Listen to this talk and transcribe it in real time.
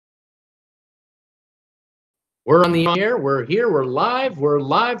We're on the air. We're here. We're live. We're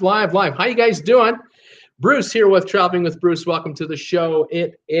live. How you guys doing? Bruce here with Traveling with Bruce. Welcome to the show.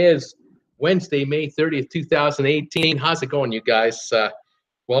 It is Wednesday, May 30th, 2018. How's it going, you guys?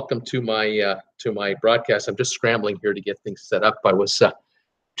 Welcome to my broadcast. I'm just scrambling here to get things set up. I was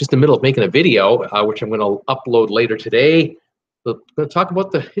just in the middle of making a video, which I'm going to upload later today. We're going to talk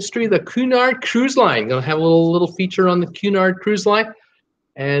about the history of the Cunard Cruise Line. Going to have a little feature on the Cunard Cruise Line.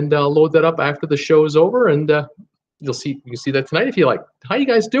 And I'll load that up after the show is over, and you can see that tonight if you like. How you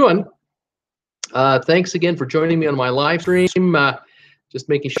guys doing? Thanks again for joining me on my live stream. Just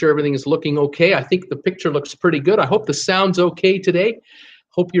making sure everything is looking okay. I think the picture looks pretty good. I hope the sound's okay today.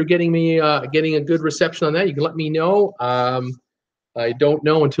 Hope you're getting a good reception on that. You can let me know. I don't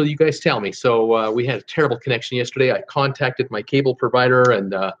know until you guys tell me. So we had a terrible connection yesterday. I contacted my cable provider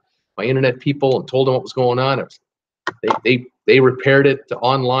and my internet people and told them what was going on. They repaired it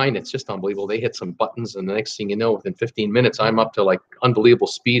online. It's just unbelievable. They hit some buttons, and the next thing you know, within 15 minutes, I'm up to like unbelievable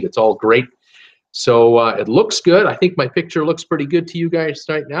speed. It's all great. So it looks good. I think my picture looks pretty good to you guys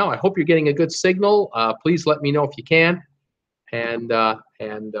right now. I hope you're getting a good signal. Please let me know if you can, and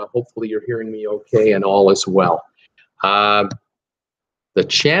hopefully you're hearing me okay and all is well. The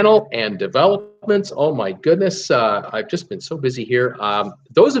channel and developments. Oh my goodness, I've just been so busy here.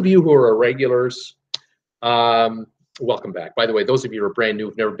 Those of you who are regulars. Welcome back. By the way, those of you who are brand new,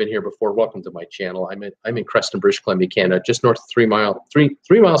 who've never been here before, welcome to my channel. I'm in Creston, British Columbia, Canada, just north of 3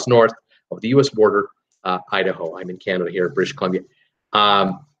 miles north of the U.S. border, Idaho. I'm in Canada here, British Columbia.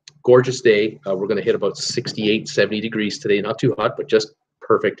 Gorgeous day. We're going to hit about 68, 70 degrees today. Not too hot, but just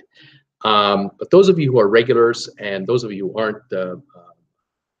perfect. But those of you who are regulars and those of you who aren't,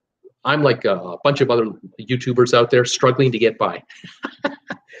 I'm like a bunch of other YouTubers out there struggling to get by,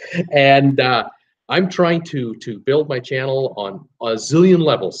 and I'm trying to build my channel on a zillion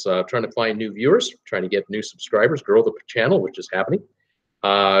levels, trying to find new viewers, trying to get new subscribers, grow the channel, which is happening.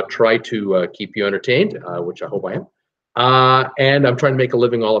 Try to keep you entertained, which I hope I am. And I'm trying to make a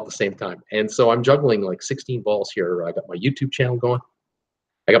living all at the same time. And so I'm juggling like 16 balls here. I got my YouTube channel going.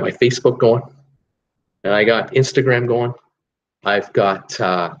 I got my Facebook going. And I got Instagram going. I've got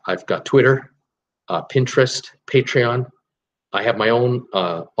Twitter, Pinterest, Patreon. I have my own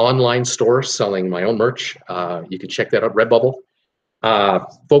online store selling my own merch. You can check that out, Redbubble.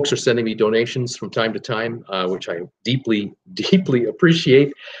 Folks are sending me donations from time to time, which I deeply, deeply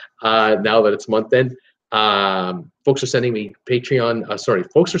appreciate now that it's month end. Folks are sending me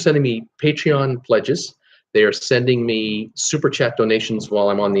folks are sending me Patreon pledges. They are sending me super chat donations while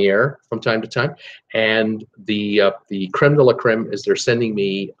I'm on the air from time to time. And the creme de la creme is they're sending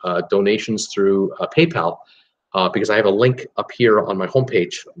me donations through PayPal. Because I have a link up here on my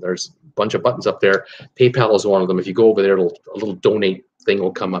homepage. There's a bunch of buttons up there. PayPal is one of them. If you go over there, a little donate thing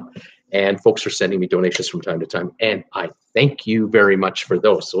will come up. And folks are sending me donations from time to time. And I thank you very much for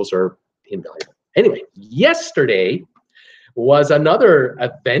those. Those are invaluable. Anyway, yesterday was another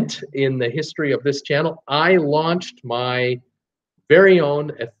event in the history of this channel. I launched my very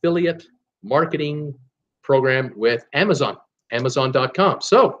own affiliate marketing program with Amazon, Amazon.com.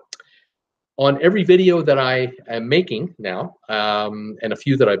 So on every video that I am making now, and a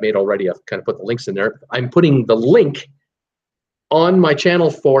few that I've made already, I've kind of put the links in there. I'm putting the link on my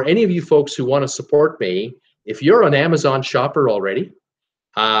channel for any of you folks who want to support me. If you're an Amazon shopper already,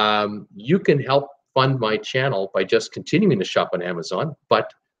 you can help fund my channel by just continuing to shop on Amazon,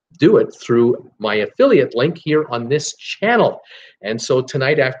 but do it through my affiliate link here on this channel. And so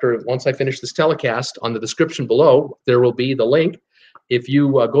tonight, once I finish this telecast, on the description below, there will be the link. If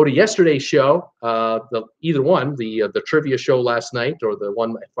you go to yesterday's show, either one, the trivia show last night or the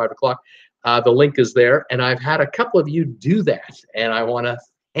one at 5 o'clock, the link is there. And I've had a couple of you do that, and I want to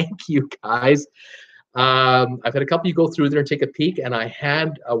thank you guys. I've had a couple of you go through there and take a peek, and I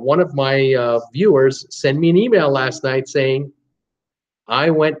had one of my viewers send me an email last night saying, I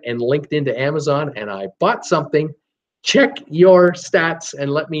went and linked into Amazon and I bought something. Check your stats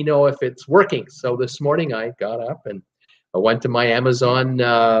and let me know if it's working. So this morning I got up and I went to my Amazon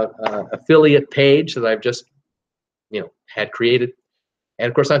affiliate page that I've just, had created. And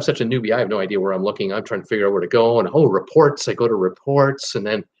of course, I'm such a newbie. I have no idea where I'm looking. I'm trying to figure out where to go. And reports. I go to reports and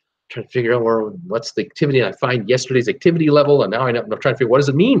then trying to figure out what's the activity. And I find yesterday's activity level. And now I'm trying to figure, what does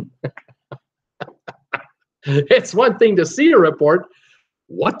it mean? It's one thing to see a report.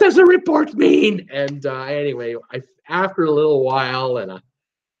 What does a report mean? And anyway, after a little while and a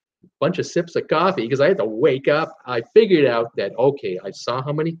bunch of sips of coffee, because I had to wake up, I figured out that, okay, I saw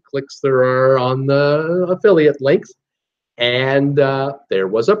how many clicks there are on the affiliate links, and there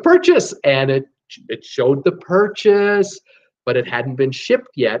was a purchase, and it showed the purchase, but it hadn't been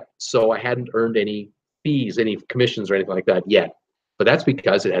shipped yet, so I hadn't earned any fees, any commissions or anything like that yet. But that's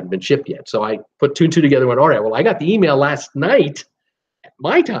because it hadn't been shipped yet. So I put two and two together and went, all right, well, I got the email last night at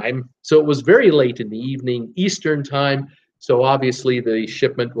my time, so it was very late in the evening, Eastern time. So obviously the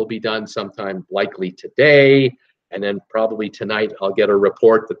shipment will be done sometime likely today. And then probably tonight I'll get a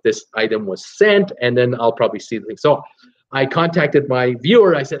report that this item was sent, and then I'll probably see the thing. So I contacted my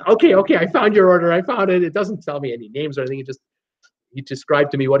viewer. I said, okay, I found your order. I found it. It doesn't tell me any names or anything. He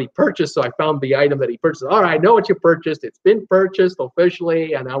described to me what he purchased. So I found the item that he purchased. All right, I know what you purchased. It's been purchased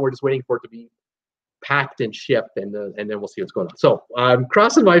officially, and now we're just waiting for it to be packed and shipped, and then we'll see what's going on. So I'm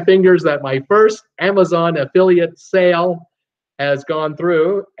crossing my fingers that my first Amazon affiliate sale has gone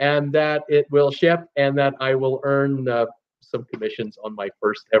through, and that it will ship, and that I will earn some commissions on my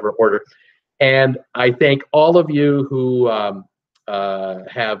first ever order. And I thank all of you who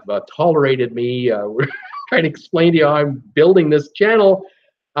have tolerated me. We're trying to explain to you how I'm building this channel,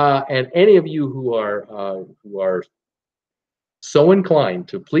 and any of you who are so inclined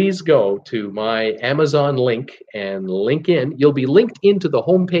to please go to my Amazon link and link in. You'll be linked into the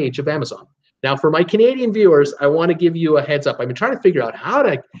homepage of Amazon. Now, for my Canadian viewers, I want to give you a heads up. I've been trying to figure out how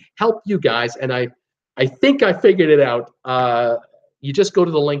to help you guys, and I think I figured it out. You just go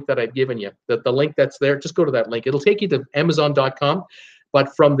to the link that I've given you. The link that's there, just go to that link. It'll take you to Amazon.com,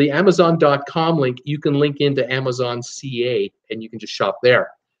 but from the Amazon.com link, you can link into Amazon CA, and you can just shop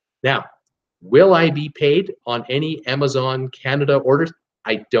there. Now, will I be paid on any Amazon Canada orders?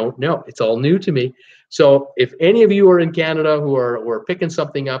 I don't know. It's all new to me. So if any of you are in Canada who are picking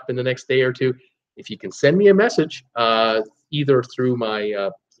something up in the next day or two, if you can send me a message, either through my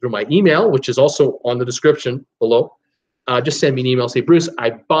email, which is also on the description below, just send me an email. Say, Bruce,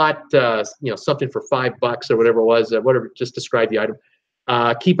 I bought something for $5 or whatever it was, whatever. Just describe the item.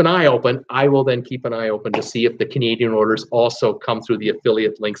 Keep an eye open. I will then keep an eye open to see if the Canadian orders also come through the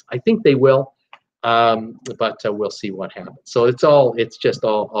affiliate links. I think they will. But we'll see what happens. So it's just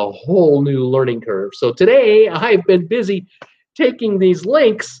a whole new learning curve. So today I've been busy taking these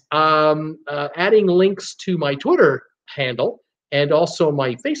links, adding links to my Twitter handle and also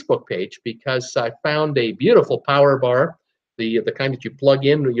my Facebook page, because I found a beautiful power bar, the kind that you plug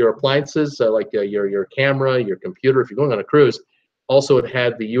in your appliances, like your camera, your computer, if you're going on a cruise. Also, it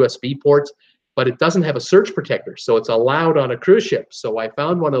had the USB ports, but it doesn't have a surge protector, so it's allowed on a cruise ship. So I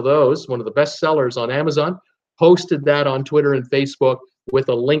found one of those, one of the best sellers on Amazon, posted that on Twitter and Facebook with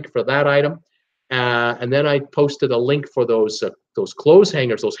a link for that item. And then I posted a link for those clothes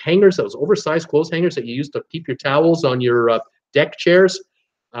hangers, those oversized clothes hangers that you use to keep your towels on your deck chairs.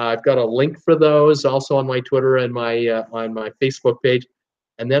 I've got a link for those also on my Twitter and on my Facebook page.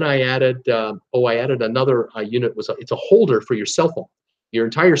 And then I added, I added another unit. It's a holder for your cell phone. Your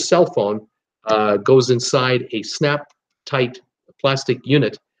entire cell phone goes inside a snap-tight plastic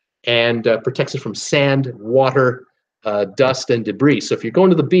unit and protects it from sand, water, dust, and debris. So if you're going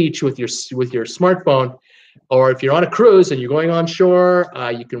to the beach with your smartphone, or if you're on a cruise and you're going on shore,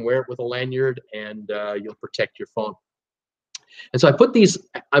 you can wear it with a lanyard, and you'll protect your phone. And so I put these.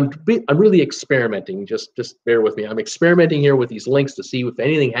 I'm really experimenting. Just bear with me. I'm experimenting here with these links to see if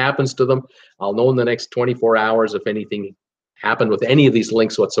anything happens to them. I'll know in the next 24 hours if anything happened with any of these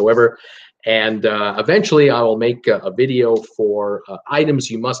links whatsoever. And eventually I will make a video for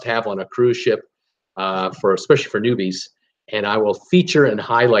items you must have on a cruise ship, especially for newbies. And I will feature and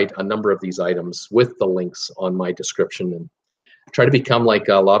highlight a number of these items with the links on my description, and try to become like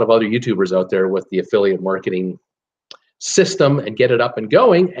a lot of other YouTubers out there with the affiliate marketing system and get it up and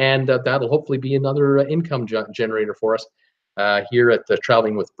going. And that'll hopefully be another income generator for us here at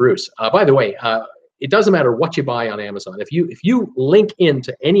Traveling with Bruce. By the way, it doesn't matter what you buy on Amazon. If you link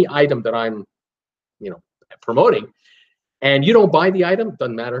into any item that I'm, promoting, and you don't buy the item,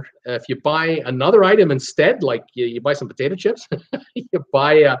 doesn't matter. If you buy another item instead, like you buy some potato chips, you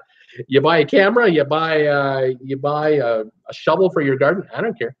buy a camera, you buy a shovel for your garden, I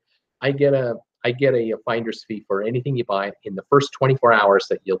don't care. I get a finder's fee for anything you buy in the first 24 hours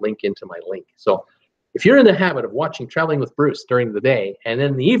that you link into my link. So if you're in the habit of watching Traveling with Bruce during the day, and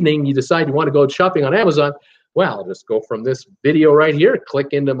then in the evening you decide you want to go shopping on Amazon, well, just go from this video right here, click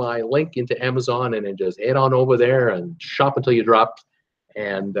into my link into Amazon, and then just head on over there and shop until you drop.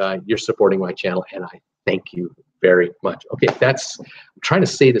 And you're supporting my channel, and I thank you very much. Okay, I'm trying to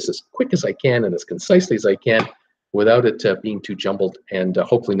say this as quick as I can and as concisely as I can, without it being too jumbled, and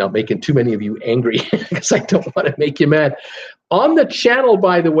hopefully not making too many of you angry, because I don't want to make you mad. On the channel,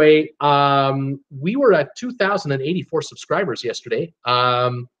 by the way, we were at 2,084 subscribers yesterday.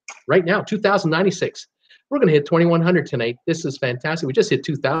 Right now, 2,096. We're going to hit 2,100 tonight. This is fantastic. We just hit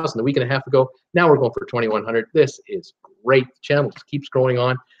 2,000 a week and a half ago. Now we're going for 2,100. This is great. The channel just keeps growing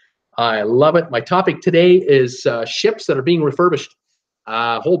on. I love it. My topic today is ships that are being refurbished.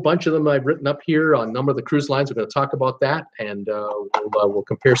 A whole bunch of them I've written up here on a number of the cruise lines. We're going to talk about that, and we'll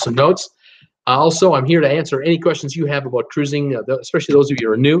compare some notes. Also, I'm here to answer any questions you have about cruising, especially those of you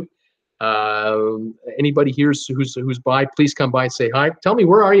who are new. Anybody here who's by, please come by and say hi. Tell me,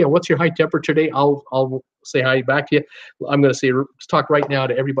 where are you? What's your high temperature today? I'll say hi back to you. I'm going to talk right now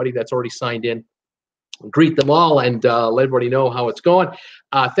to everybody that's already signed in. Greet them all and let everybody know how it's going.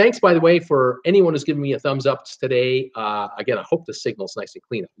 Thanks, by the way, for anyone who's given me a thumbs up today. Again, I hope the signal's nice and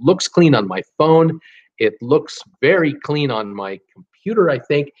clean. It looks clean on my phone. It looks very clean on my computer, I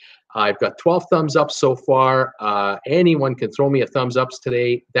think. I've got 12 thumbs up so far. Anyone can throw me a thumbs ups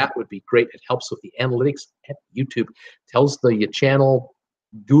today. That would be great. It helps with the analytics at YouTube. Tells the channel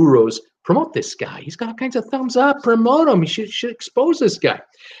gurus, promote this guy. He's got all kinds of thumbs up. Promote him. You should expose this guy.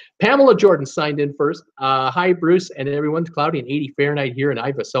 Pamela Jordan signed in first. Hi, Bruce and everyone. Cloudy and 80 Fahrenheit here in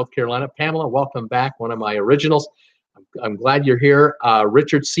Iva, South Carolina. Pamela, welcome back. One of my originals. I'm glad you're here.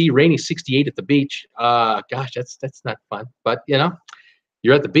 Richard C. Rainy 68 at the beach. Gosh, that's not fun, but you know,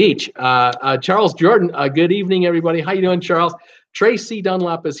 you're at the beach. Charles Jordan. Good evening, everybody. How you doing, Charles? Tracy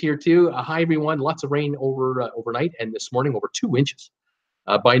Dunlap is here too. Hi, everyone. Lots of rain overnight and this morning over 2 inches.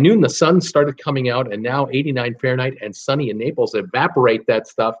 By noon, the sun started coming out, and now 89 Fahrenheit and sunny in Naples. Evaporate that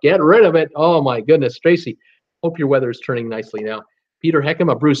stuff. Get rid of it. Oh, my goodness. Tracy, hope your weather is turning nicely now. Peter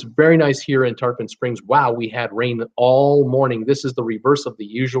Heckema, Bruce, very nice here in Tarpon Springs. Wow, we had rain all morning. This is the reverse of the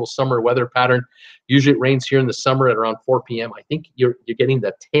usual summer weather pattern. Usually it rains here in the summer at around 4 p.m. I think you're getting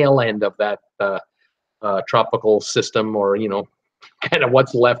the tail end of that tropical system, or, you know, kind of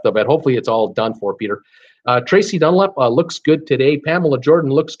what's left of it. Hopefully it's all done for, Peter. Tracy Dunlap looks good today. Pamela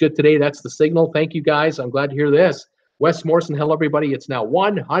Jordan looks good today. That's the signal. Thank you, guys. I'm glad to hear this. Wes Morrison, hello, everybody. It's now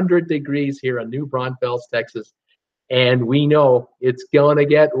 100 degrees here in New Braunfels, Texas. And we know it's going to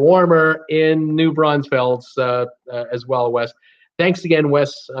get warmer in New Braunfels as well, Wes. Thanks again,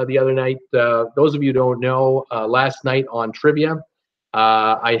 Wes, the other night. Those of you who don't know, last night on Trivia,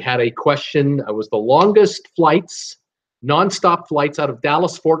 I had a question. It was the longest flights, nonstop flights out of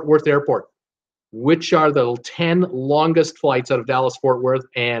Dallas-Fort Worth Airport. Which are the 10 longest flights out of Dallas-Fort Worth?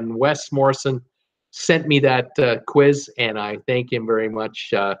 And Wes Morrison sent me that quiz, and I thank him very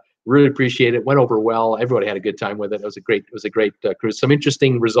much. Really appreciate it. Went over well. Everybody had a good time with it. It was a great cruise. Some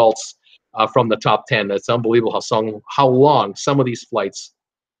interesting results from the top 10. It's unbelievable how long some of these flights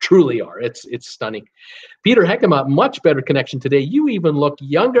truly are. It's stunning. Peter Heckema, much better connection today. You even look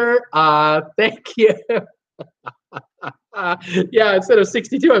younger. Thank you. Yeah, instead of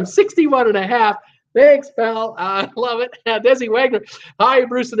 62, I'm 61 and a half. Thanks, pal. I love it. Desi Wagner. Hi,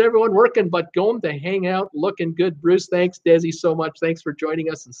 Bruce and everyone. Working but going to hang out. Looking good, Bruce. Thanks, Desi, so much. Thanks for joining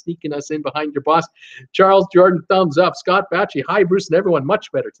us and sneaking us in behind your boss. Charles Jordan, thumbs up. Scott Batchy. Hi, Bruce and everyone.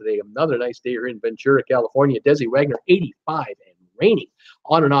 Much better today. Another nice day here in Ventura, California. Desi Wagner, 85 and raining.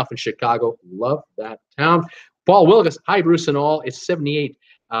 On and off in Chicago. Love that town. Paul Wilgus. Hi, Bruce and all. It's 78.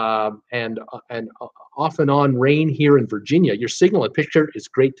 And off and on rain here in Virginia. Your signal and picture is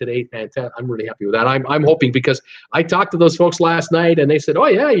great today. Fantastic. I'm really happy with that. I'm hoping, because I talked to those folks last night and they said, oh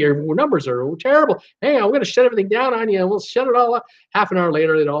yeah, your numbers are terrible. Hey, I'm going to shut everything down on you and we'll shut it all up. Half an hour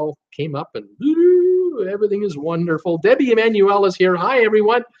later, it all came up and everything is wonderful. Debbie Emanuel is here. Hi,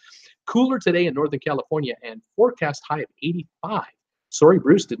 everyone. Cooler today in Northern California and forecast high of 85. Sorry,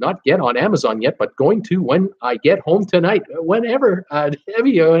 Bruce, did not get on Amazon yet, but going to when I get home tonight. Whenever,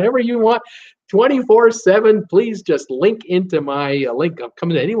 Debbie, whenever you want, 24/7. Please just link into my link. I'm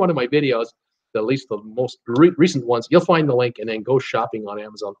coming to any one of my videos, at least the most recent ones. You'll find the link, and then go shopping on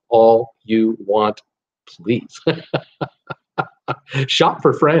Amazon all you want, please. Shop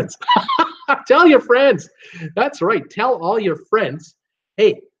for friends. Tell your friends. That's right. Tell all your friends,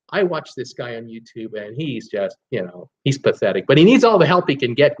 hey, I watch this guy on YouTube and he's just, you know, he's pathetic, but he needs all the help he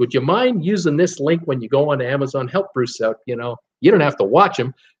can get. Would you mind using this link when you go on Amazon? Help Bruce out, you know. You don't have to watch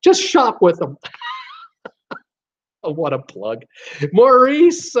him. Just shop with him. Oh, what a plug.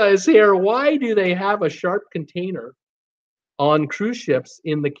 Maurice is here. Why do they have a sharp container on cruise ships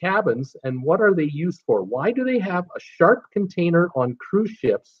in the cabins, and what are they used for? Why do they have a sharp container on cruise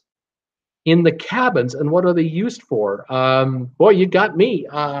ships in the cabins, and what are they used for? Boy, you got me.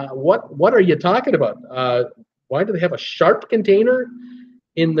 What are you talking about? Why do they have a sharp container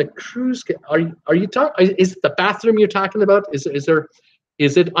in the cruise? Are you talking? Is it the bathroom you're talking about? Is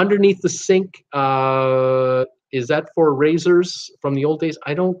it underneath the sink? Is that for razors from the old days?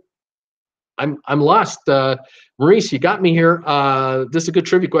 I'm lost. Maurice, you got me here. This is a good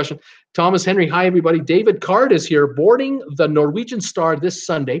trivia question. Thomas Henry, hi everybody. David Card is here, boarding the Norwegian Star this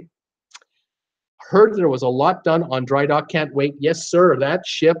Sunday. Heard there was a lot done on dry dock. Can't wait. Yes, sir. That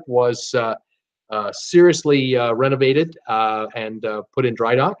ship was seriously renovated and put in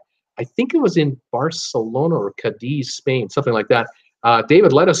dry dock. I think it was in Barcelona or Cadiz, Spain, something like that.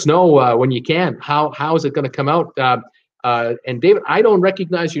 David, let us know when you can. How is it going to come out? And David, I don't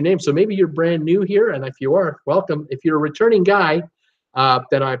recognize your name, so maybe you're brand new here. And if you are, welcome. If you're a returning guy,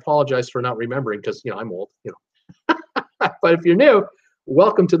 then I apologize for not remembering because I'm old. But if you're new,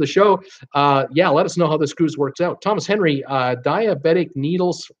 welcome to the show. Yeah, let us know how this cruise works out. Thomas Henry, diabetic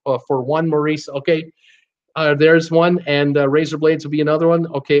needles for one, Maurice. Okay, there's one, and razor blades will be another one.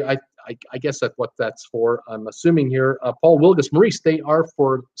 Okay, I guess that's what that's for. I'm assuming here. Paul Wilgus, Maurice, they are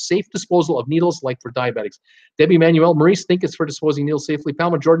for safe disposal of needles, like for diabetics. Debbie Manuel, Maurice, think it's for disposing needles safely.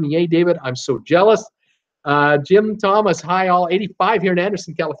 Palma Jordan, yay, David. I'm so jealous. Jim Thomas, hi all. 85 here in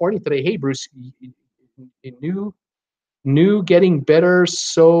Anderson, California today. Hey, Bruce, new getting better,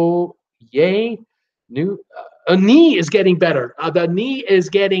 so yay. A knee is getting better. The knee is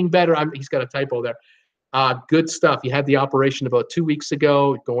getting better. He's got a typo there. Good stuff. You had the operation about 2 weeks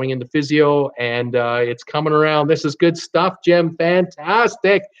ago, going into physio, and it's coming around. This is good stuff, Jim.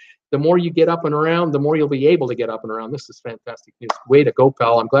 Fantastic. The more you get up and around, the more you'll be able to get up and around. This is fantastic news. Way to go,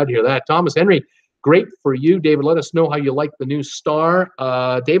 pal. I'm glad to hear that. Thomas Henry, great for you. David, let us know how you like the new star.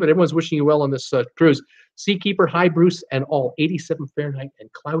 David, everyone's wishing you well on this cruise. Seakeeper, hi, Bruce, and all. 87 Fahrenheit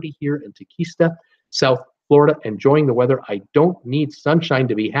and cloudy here in Tequista, South Florida. Enjoying the weather. I don't need sunshine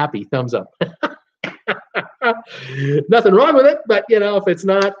to be happy. Thumbs up. Nothing wrong with it, but if it's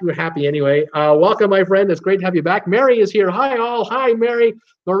not, we're happy anyway. Welcome, my friend. It's great to have you back. Mary is here. Hi, all. Hi, Mary.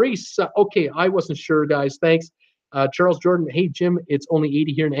 Maurice. Okay, I wasn't sure, guys. Thanks. Charles Jordan. Hey, Jim. It's only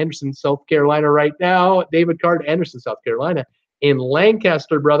 80 here in Anderson, South Carolina right now. David Card, Anderson, South Carolina. In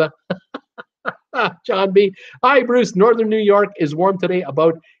Lancaster, brother. John B. Hi, Bruce. Northern New York is warm today,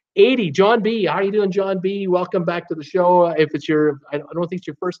 about 80. John B. How are you doing, John B? Welcome back to the show. If it's I don't think it's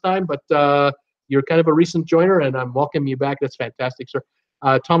your first time, but you're kind of a recent joiner, and I'm welcoming you back. That's fantastic, sir.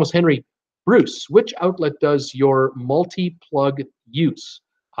 Thomas Henry, Bruce, which outlet does your multi-plug use?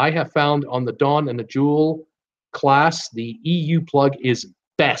 I have found on the Dawn and the Jewel class, the EU plug is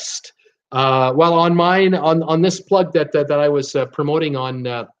best. Well, on mine, on this plug that I was promoting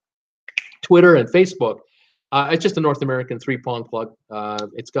on Twitter and Facebook, it's just a North American 3-prong plug.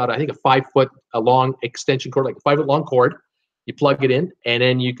 It's got, I think, a 5-foot long extension cord, like a 5-foot long cord. You plug it in, and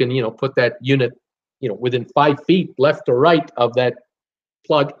then you can, put that unit, within 5 feet left or right of that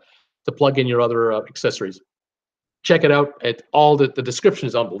plug to plug in your other accessories. Check it out. The description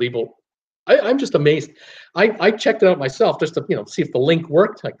is unbelievable. I'm just amazed. I checked it out myself just to, see if the link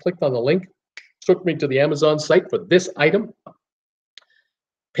worked. I clicked on the link, took me to the Amazon site for this item.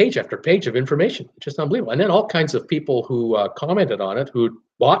 Page after page of information, just unbelievable. And then all kinds of people who commented on it, who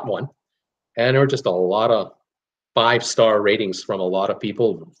bought one, and there were just a lot of 5-star ratings from a lot of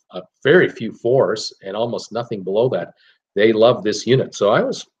people, very few 4s, and almost nothing below that. They love this unit. So I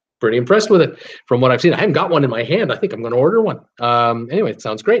was pretty impressed with it from what I've seen. I haven't got one in my hand. I think I'm going to order one. Anyway, it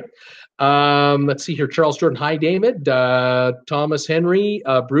sounds great. Let's see here. Charles Jordan. Hi, David. Thomas Henry.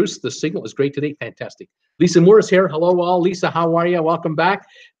 Bruce, the signal is great today. Fantastic. Lisa Moore is here. Hello, all. Lisa, how are you? Welcome back.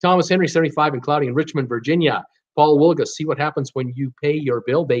 Thomas Henry, 75 and cloudy in Richmond, Virginia. Paul Wilgus, see what happens when you pay your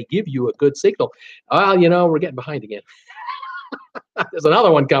bill. They give you a good signal. Well, we're getting behind again. There's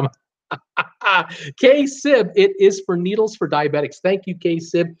another one coming. K Sib, it is for needles for diabetics. Thank you, K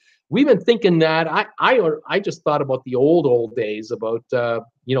Sib. We've been thinking that. I just thought about the old days, about the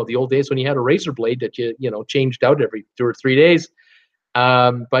old days when you had a razor blade that you changed out every 2 or 3 days.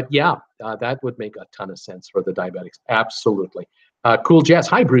 But yeah, that would make a ton of sense for the diabetics. Absolutely. Cool Jazz.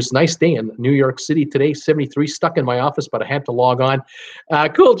 Hi, Bruce. Nice day in New York City today. 73, stuck in my office, but I had to log on.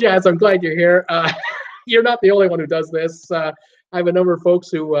 Cool Jazz. I'm glad you're here. You're not the only one who does this. I have a number of folks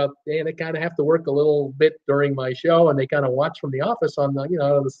who they kind of have to work a little bit during my show, and they kind of watch from the office on the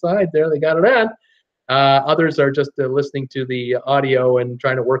on the side there. They got it on. Others are just listening to the audio and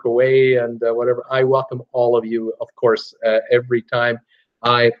trying to work away and whatever. I welcome all of you, of course, every time.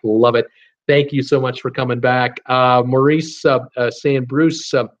 I love it. Thank you so much for coming back. Maurice saying,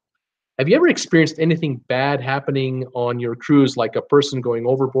 Bruce, have you ever experienced anything bad happening on your cruise, like a person going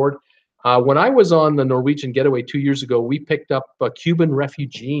overboard? When I was on the Norwegian Getaway 2 years ago, we picked up Cuban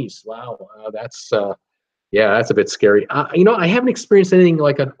refugees. Wow, that's that's a bit scary. I haven't experienced anything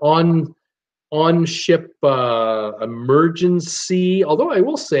like an on-ship emergency, although I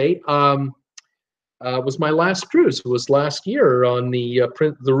will say was my last cruise. It was last year on the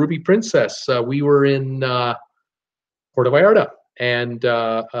Ruby Princess. We were in Puerto Vallarta, and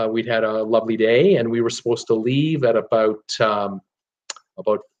we'd had a lovely day, and we were supposed to leave at about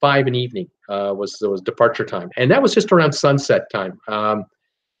about 5 in the evening was departure time, and that was just around sunset time.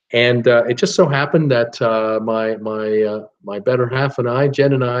 And it just so happened that my better half and I,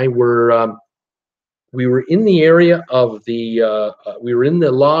 Jen and I, we were in the area of we were in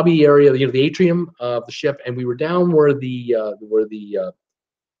the lobby area, the atrium of the ship, and we were down where the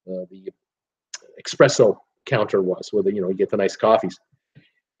espresso counter was, where you get the nice coffees.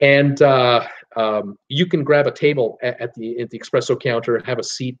 And you can grab a table at the espresso counter, have a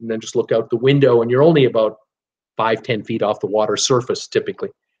seat, and then just look out the window, and you're only about 5-10 feet off the water surface typically.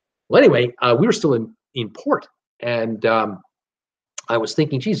 Well, anyway, we were still in port, and I was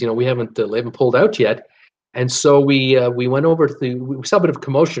thinking, geez, we haven't pulled out yet. And so we went over we saw a bit of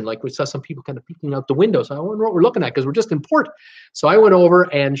commotion, like we saw some people kind of peeking out the window. So I wonder what we're looking at, because we're just in port. So I went over,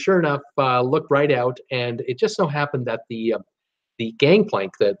 and sure enough, looked right out, and it just so happened that the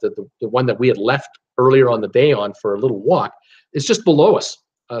gangplank, the one that we had left earlier on the day on for a little walk, is just below us.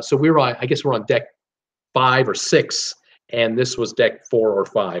 So I guess we're on deck 5 or 6, and this was deck 4 or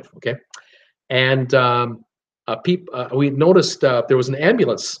 5. Okay, and we noticed there was an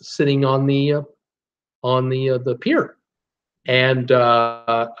ambulance sitting on the pier, and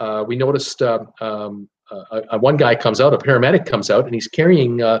we noticed one guy comes out, a paramedic comes out, and he's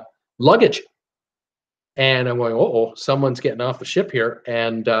carrying luggage. And I'm going, uh-oh, someone's getting off the ship here.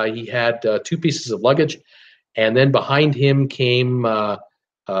 And he had 2 pieces of luggage. And then behind him came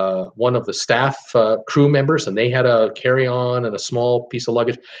one of the staff crew members, and they had a carry-on and a small piece of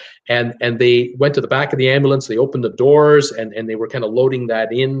luggage. And they went to the back of the ambulance. They opened the doors, and they were kind of loading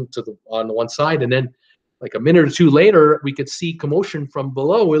that in on the one side. And then like a minute or 2 later, we could see commotion from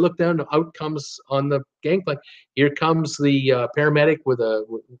below. We looked down, out comes on the gangplank. Here comes the paramedic with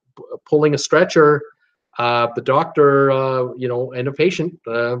pulling a stretcher. The doctor, and a patient,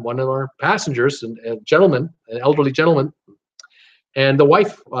 one of our passengers, and a gentleman, an elderly gentleman, and the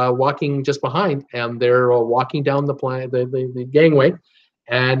wife walking just behind, and they're walking down the gangway,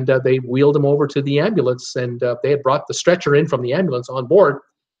 and they wheeled him over to the ambulance, and they had brought the stretcher in from the ambulance on board,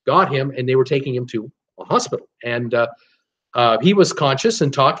 got him, and they were taking him to a hospital. And he was conscious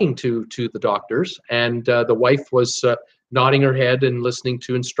and talking to the doctors, and the wife was nodding her head and listening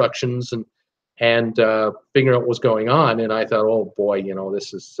to instructions and figuring out what was going on. And I thought, oh boy,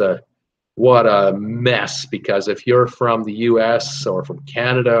 this is what a mess, because if you're from the US or from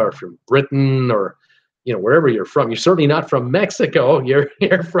Canada or from Britain or wherever you're from, you're certainly not from Mexico. You're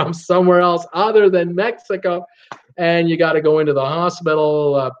from somewhere else other than Mexico, and you got to go into the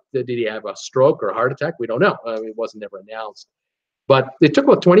hospital. Did he have a stroke or a heart attack? We don't know. It wasn't ever announced. But it took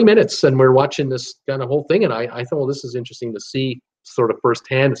about 20 minutes, and we're watching this kind of whole thing, and I thought, well, this is interesting to see sort of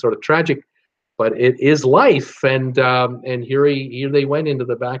firsthand, sort of tragic. But it is life, and here they went into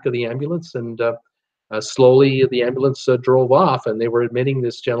the back of the ambulance, and slowly the ambulance drove off, and they were admitting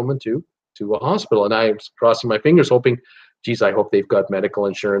this gentleman to a hospital. And I was crossing my fingers, hoping, geez, I hope they've got medical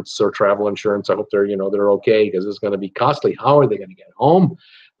insurance or travel insurance. I hope they're okay, because it's going to be costly. How are they going to get home?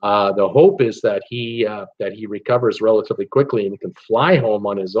 The hope is that he recovers relatively quickly and can fly home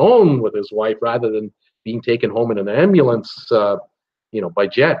on his own with his wife, rather than being taken home in an ambulance. By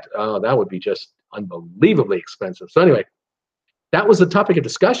jet. That would be just unbelievably expensive. So anyway, that was the topic of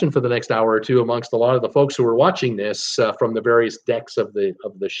discussion for the next hour or two amongst a lot of the folks who were watching this from the various decks of the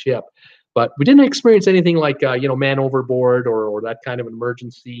ship. But we didn't experience anything like man overboard or that kind of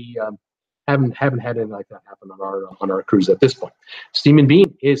emergency. Haven't had anything like that happen on our cruise at this point. Steamin'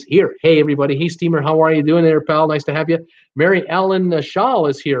 Bean is here. Hey everybody. Hey Steamer, how are you doing there, pal? Nice to have you. Mary Ellen Shaw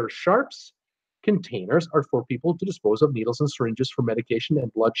is here. Sharps containers are for people to dispose of needles and syringes for medication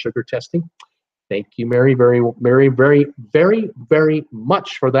and blood sugar testing. Thank you, Mary, very, very, very, very, very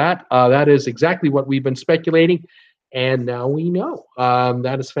much for that. That is exactly what we've been speculating, and now we know.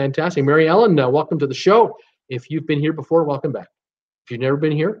 That is fantastic. Mary Ellen, welcome to the show. If you've been here before, welcome back. If you've never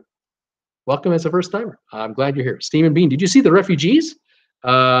been here, welcome as a first timer. I'm glad you're here. Steamin' Bean, did you see the refugees?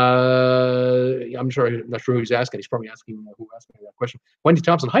 I'm not sure who's asking. He's probably asking who asked me that question. Wendy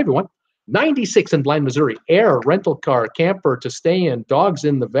Thompson, hi everyone. 96 in Blind, Missouri. Air, rental car, camper to stay in, dogs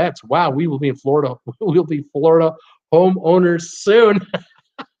in the vets. Wow, we will be in Florida. We'll be Florida homeowners soon.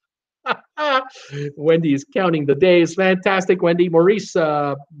 Wendy is counting the days. Fantastic, Wendy. Maurice,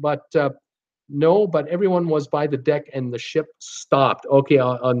 but everyone was by the deck and the ship stopped. Okay,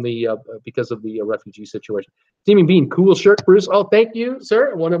 on the because of the refugee situation. Steaming Bean, cool shirt, Bruce. Oh, thank you,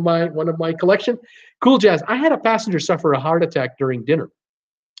 sir. One of my collection. Cool Jazz. I had a passenger suffer a heart attack during dinner.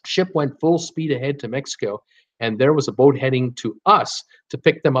 Ship went full speed ahead to Mexico, and there was a boat heading to us to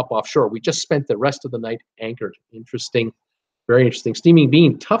pick them up offshore. We just spent the rest of the night anchored. Interesting. Very interesting. Steaming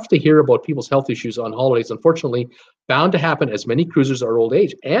Bean, tough to hear about people's health issues on holidays. Unfortunately, bound to happen as many cruisers are old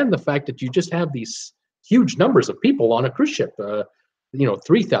age. And the fact that you just have these huge numbers of people on a cruise ship,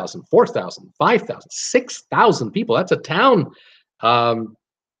 3,000, 4,000, 5,000, 6,000 people. That's a town.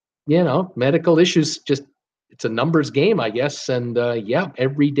 Medical issues, just it's a numbers game, I guess. And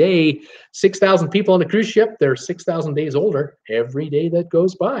every day, 6,000 people on a cruise ship, they're 6,000 days older every day that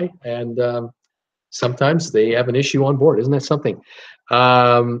goes by. And sometimes they have an issue on board. Isn't that something?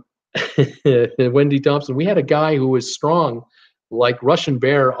 Wendy Thompson, we had a guy who was strong like Russian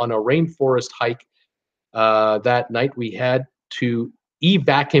bear on a rainforest hike. That night we had to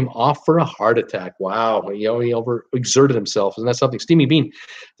evac him off for a heart attack. Wow, he overexerted himself. Isn't that something? Steamy Bean,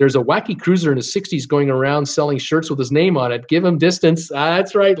 there's a wacky cruiser in his 60s going around selling shirts with his name on it. Give him distance.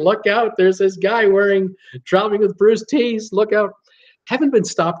 That's right. Look out. There's this guy traveling with Bruce Tees. Look out. Haven't been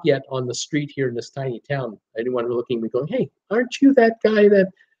stopped yet on the street here in this tiny town. Anyone looking at me going, hey, aren't you that guy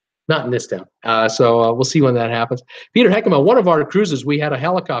that... Not in this town. So we'll see when that happens. Peter Heckema, one of our cruises, we had a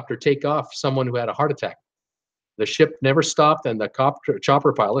helicopter take off someone who had a heart attack. The ship never stopped, and the copter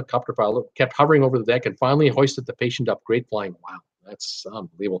pilot kept hovering over the deck and finally hoisted the patient up. Great flying. Wow, that's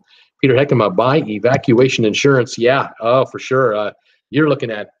unbelievable. Peter Heckema, buy evacuation insurance. Yeah, oh, for sure. You're looking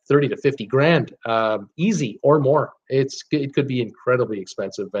at 30 to 50 grand, easy or more. It could be incredibly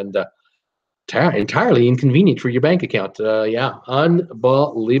expensive and entirely inconvenient for your bank account. Unbelievable.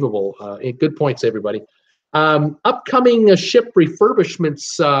 Good points, everybody. Upcoming ship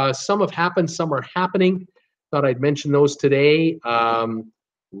refurbishments. Some have happened, some are happening. Thought I'd mention those today.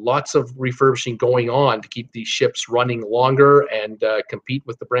 Lots of refurbishing going on to keep these ships running longer and compete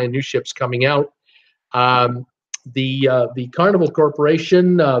with the brand new ships coming out. The Carnival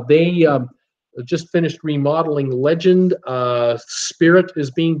Corporation, they just finished remodeling Legend. Spirit is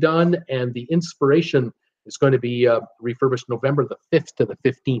being done, and the Inspiration is going to be refurbished November the 5th to the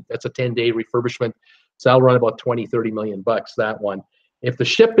 15th. That's a 10-day refurbishment. So that'll run about 20-30 million bucks, that one. If the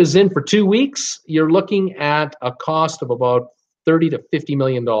ship is in for 2 weeks, you're looking at a cost of about $30 to $50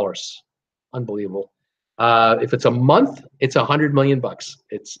 million. Unbelievable. If it's a month, it's 100 million bucks.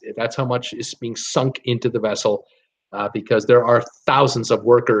 That's how much is being sunk into the vessel, because there are thousands of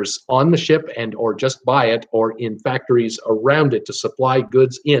workers on the ship or just by it or in factories around it to supply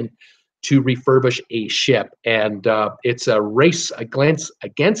goods in to refurbish a ship. And it's a race against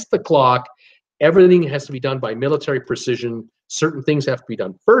the clock. Everything has to be done by military precision. Certain things have to be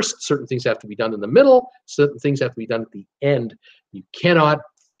done first. Certain things have to be done in the middle. Certain things have to be done at the end. You cannot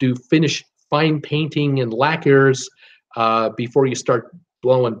finish fine painting and lacquers before you start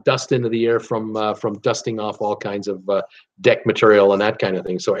blowing dust into the air from dusting off all kinds of deck material and that kind of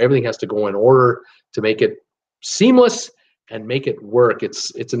thing. So everything has to go in order to make it seamless and make it work.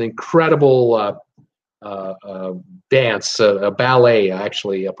 It's an incredible dance, a ballet,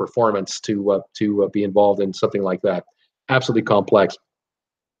 actually, a performance to be involved in something like that. Absolutely complex.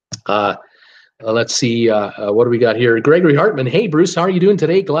 Let's see, what do we got here? Gregory Hartman, hey Bruce, how are you doing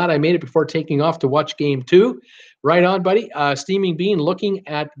today? Glad I made it before taking off to watch Game 2. Right on, buddy. Steaming Bean, looking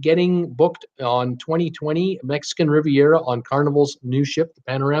at getting booked on 2020 Mexican Riviera on Carnival's new ship, the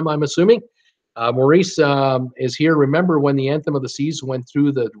Panorama, I'm assuming. Maurice is here. Remember when the Anthem of the Seas went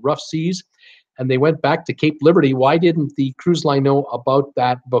through the rough seas and they went back to Cape Liberty? Why didn't the cruise line know about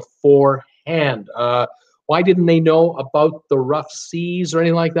that beforehand? Why didn't they know about the rough seas or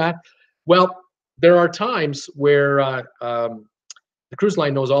anything like that? Well, there are times where the cruise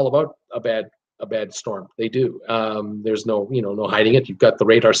line knows all about a bad storm. They do. There's no hiding it. You've got the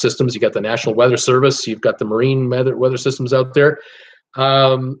radar systems. You've got the National Weather Service. You've got the marine weather systems out there.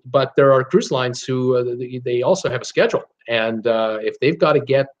 But there are cruise lines who they also have a schedule. And if they've got to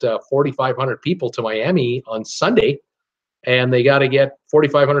get 4,500 people to Miami on Sunday, and they got to get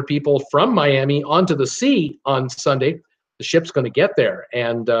 4,500 people from Miami onto the sea on Sunday, the ship's going to get there.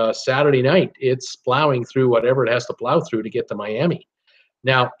 And Saturday night, it's plowing through whatever it has to plow through to get to Miami.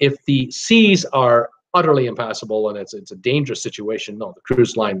 Now, if the seas are utterly impassable and it's a dangerous situation, no, the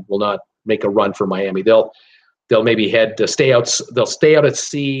cruise line will not make a run for Miami. They'll maybe head to stay out. They'll stay out at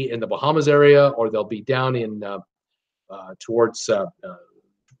sea in the Bahamas area, or they'll be down in towards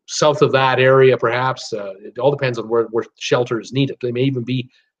south of that area, perhaps. It all depends on where shelter is needed. They may even be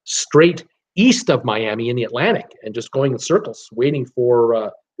straight east of Miami in the Atlantic and just going in circles, waiting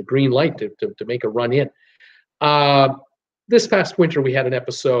for the green light to make a run in. This past winter, we had an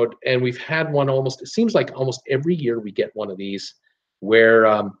episode, and we've had one it seems like almost every year we get one of these, where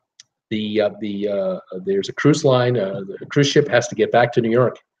there's a cruise line, the cruise ship has to get back to New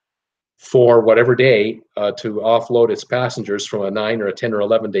York for whatever day to offload its passengers from a 9 or a 10 or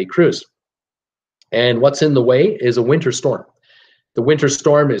 11 day cruise. And what's in the way is a winter storm. The winter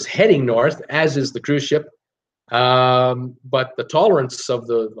storm is heading north, as is the cruise ship. But the tolerance of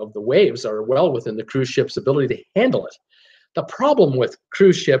the waves are well within the cruise ship's ability to handle it. The problem with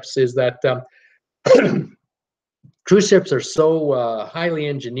cruise ships is that cruise ships are so highly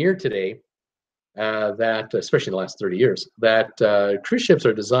engineered today that, especially in the last 30 years, that cruise ships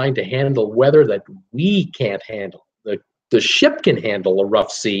are designed to handle weather that we can't handle. The ship can handle a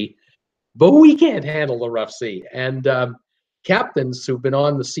rough sea, but we can't handle a rough sea. And captains who've been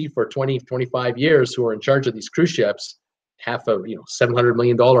on the sea for 20, 25 years, who are in charge of these cruise ships, half a $700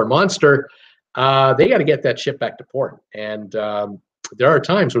 million monster, they got to get that ship back to port. And there are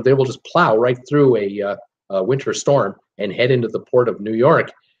times where they will just plow right through a winter storm and head into the port of New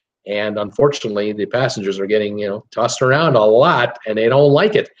York. And unfortunately, the passengers are getting tossed around a lot, and they don't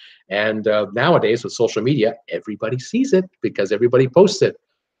like it. And nowadays, with social media, everybody sees it because everybody posts it.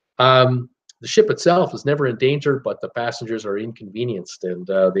 The ship itself is never in danger, but the passengers are inconvenienced, and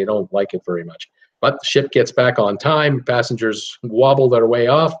they don't like it very much. But the ship gets back on time, passengers wobble their way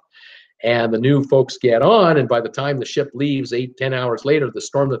off, and the new folks get on, and by the time the ship leaves 8-10 hours later, the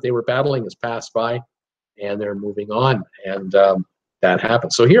storm that they were battling has passed by, and they're moving on, and that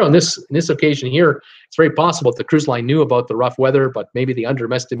happens. So here on this occasion here, it's very possible that the cruise line knew about the rough weather, but maybe they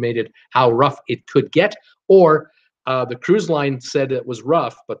underestimated how rough it could get, or the cruise line said it was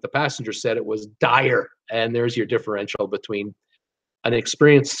rough, but the passenger said it was dire. And there's your differential between an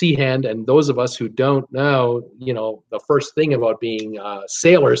experienced sea hand and those of us who don't know, the first thing about being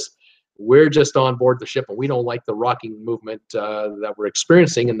sailors. We're just on board the ship and we don't like the rocking movement that we're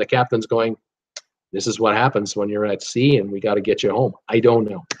experiencing. And the captain's going, this is what happens when you're at sea and we got to get you home. I don't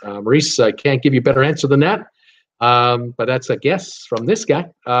know. Maurice, I can't give you a better answer than that. But that's a guess from this guy.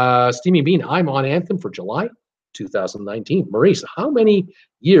 Steamy Bean, I'm on Anthem for July 2019. Maurice, how many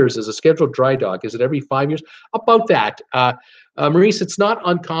years is a scheduled dry dock? Is it every 5 years? About that. Maurice, it's not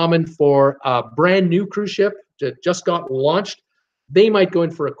uncommon for a brand new cruise ship that just got launched. They might go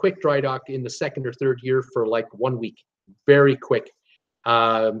in for a quick dry dock in the second or third year for like 1 week. Very quick.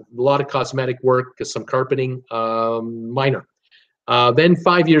 A lot of cosmetic work, some carpeting, minor. Then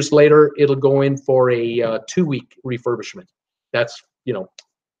 5 years later, it'll go in for a 2-week refurbishment. That's,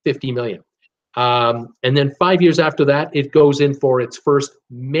 $50 million. And then 5 years after that, it goes in for its first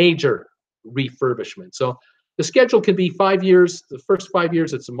major refurbishment. So the schedule can be 5 years. The first 5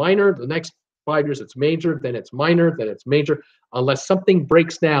 years, it's minor. The next 5 years, it's major. Then it's minor. Then it's major, unless something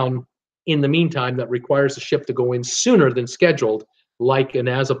breaks down in the meantime that requires the ship to go in sooner than scheduled, like an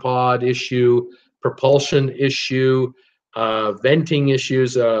azopod issue, propulsion issue, venting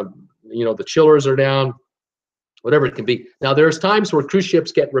issues. The chillers are down, whatever it can be. Now, there's times where cruise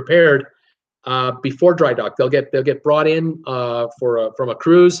ships get repaired before dry dock. They'll get brought in from a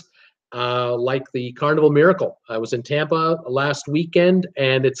cruise, like the Carnival Miracle. I was in Tampa last weekend,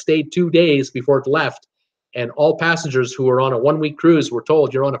 and it stayed 2 days before it left. And all passengers who were on a 1-week cruise were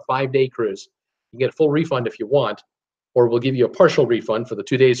told, you're on a 5-day cruise. You get a full refund if you want, or we'll give you a partial refund for the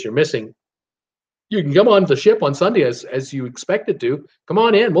 2 days you're missing. You can come on the ship on Sunday as you expected to. Come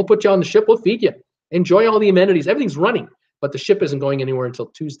on in. We'll put you on the ship. We'll feed you. Enjoy all the amenities. Everything's running, but the ship isn't going anywhere until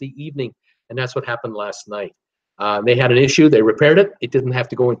Tuesday evening. And that's what happened last night. They had an issue. They repaired it. It didn't have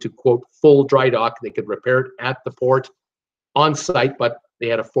to go into, quote, full dry dock. They could repair it at the port on site, but they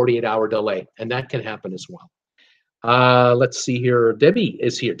had a 48-hour delay, and that can happen as well. Let's see here. Debbie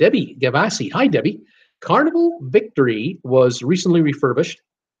is here. Debbie Gavassi. Hi, Debbie. Carnival Victory was recently refurbished.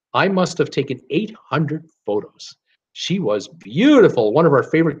 I must have taken 800 photos. She was beautiful. One of our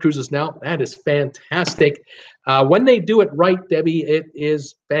favorite cruises now. That is fantastic. When they do it right, Debbie, it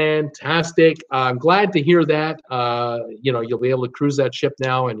is fantastic. I'm glad to hear that. You'll be able to cruise that ship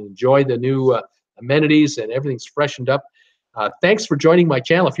now and enjoy the new amenities, and everything's freshened up. Thanks for joining my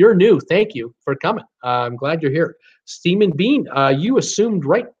channel. If you're new, thank you for coming. I'm glad you're here. Steam Bean, you assumed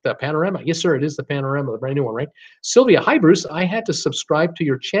right, the panorama. Yes, sir, it is the panorama, the brand new one, right? Sylvia, hi, Bruce. I had to subscribe to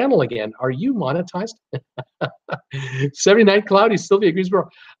your channel again. Are you monetized? 79 Cloudy, Sylvia Greensboro.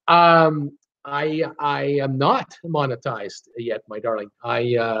 I am not monetized yet, my darling. I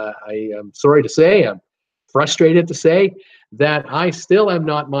am sorry to say, I'm frustrated to say that I still am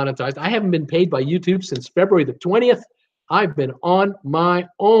not monetized. I haven't been paid by YouTube since February the 20th. I've been on my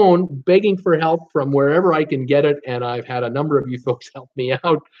own begging for help from wherever I can get it, and I've had a number of you folks help me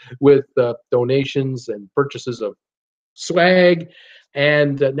out with donations and purchases of swag,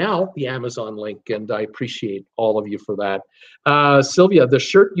 and now the Amazon link, and I appreciate all of you for that. Sylvia, the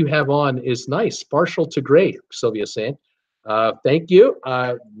shirt you have on is nice, partial to gray, Sylvia saying. Thank you.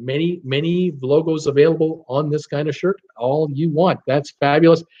 Many logos available on this kind of shirt, all you want. That's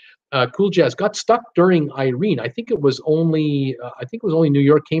fabulous. Cool Jazz got stuck during Irene. I think it was only New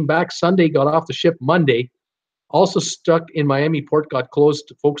York. Came back Sunday, got off the ship Monday. Also stuck in Miami port, got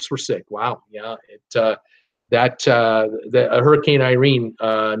closed. Folks were sick. Wow, yeah, the Hurricane Irene,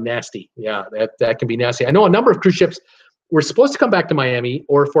 nasty. Yeah, that can be nasty. I know a number of cruise ships were supposed to come back to Miami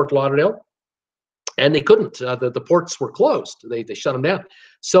or Fort Lauderdale, and they couldn't. The ports were closed. They shut them down.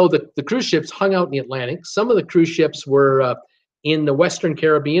 So the cruise ships hung out in the Atlantic. Some of the cruise ships were in the Western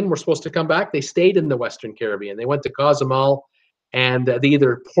Caribbean. Were supposed to come back. They stayed in the Western Caribbean. They went to Cozumel, and they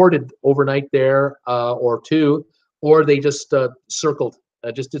either ported overnight there or two, or they just circled,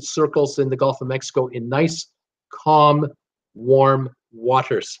 just did circles in the Gulf of Mexico in nice, calm, warm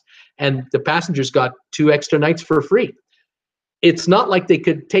waters. And the passengers got 2 extra nights for free. It's not like they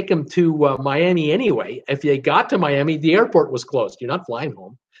could take them to Miami anyway. If they got to Miami, the airport was closed. You're not flying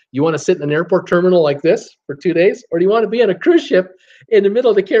home. You want to sit in an airport terminal like this for 2 days? Or do you want to be on a cruise ship in the middle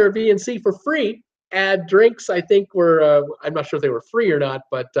of the Caribbean Sea for free? Add drinks, I think were, I'm not sure if they were free or not,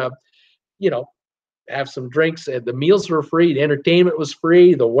 but, have some drinks. The meals were free. The entertainment was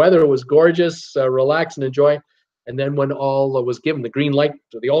free. The weather was gorgeous. Relax and enjoy. And then when all was given, the green light,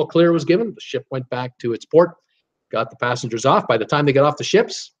 the all clear was given, the ship went back to its port, got the passengers off. By the time they got off the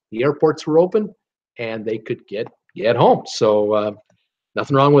ships, the airports were open and they could get home. So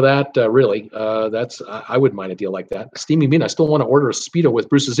nothing wrong with that, really. I wouldn't mind a deal like that. Steamy Bean, I still want to order a Speedo with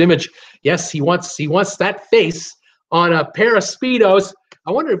Bruce's image. Yes, he wants that face on a pair of Speedos.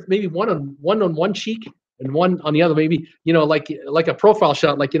 I wonder if maybe one on one cheek and one on the other, maybe, like a profile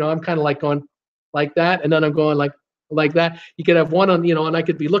shot, like, I'm kind of like going like that, and then I'm going like that. You could have one on, and I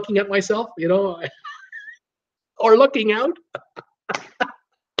could be looking at myself, or looking out.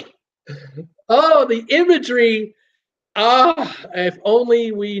 Oh, the imagery. If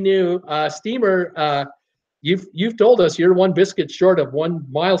only we knew. Steamer, you've told us you're one biscuit short of one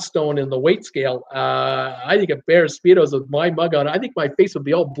milestone in the weight scale. I think a pair of Speedos with my mug on, I think my face would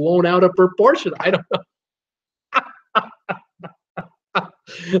be all blown out of proportion. I don't know.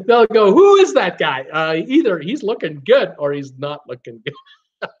 They'll go, who is that guy? Either he's looking good or he's not looking good.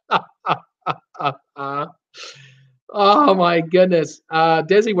 Oh my goodness.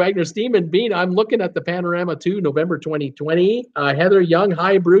 Desi Wagner, Steam and Bean. I'm looking at the Panorama 2, November 2020. Heather Young,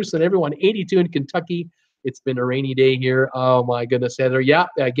 hi Bruce and everyone. 82 in Kentucky. It's been a rainy day here. Oh my goodness, Heather. Yeah,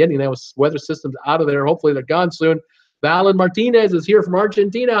 getting those weather systems out of there. Hopefully they're gone soon. Valen Martinez is here from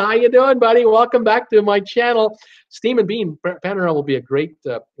Argentina. How you doing, buddy? Welcome back to my channel. Steam and Bean. Panorama will be a great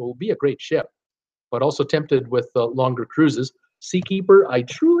ship, but also tempted with longer cruises. Seakeeper, I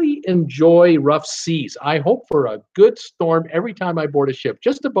truly enjoy rough seas. I hope for a good storm every time I board a ship.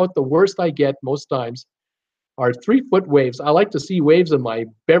 Just about the worst I get most times are 3-foot waves. I like to see waves in my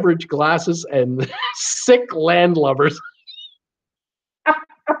beverage glasses and sick landlubbers.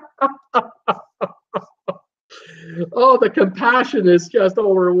 Oh, the compassion is just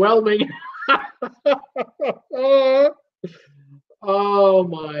overwhelming. Oh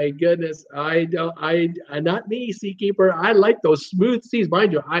my goodness. Not me, Seakeeper. I like those smooth seas.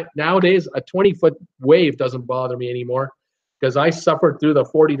 Mind you, nowadays a 20-foot wave doesn't bother me anymore because I suffered through the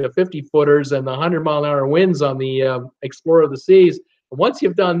 40 to 50 footers and the 100-mile-an-hour winds on the Explorer of the Seas. And once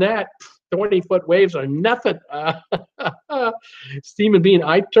you've done that, 20-foot waves are nothing. Steam and Bean,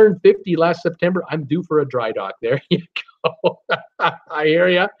 I turned 50 last September. I'm due for a dry dock. There you go. I hear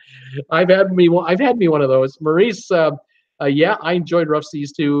you. I've had me one of those. Maurice, yeah, I enjoyed rough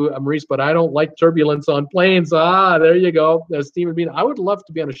seas too, Maurice, but I don't like turbulence on planes. There you go. Steam and Bean, I would love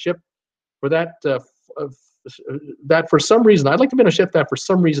to be on a ship for that. That for some reason, I'd like to be on a ship that for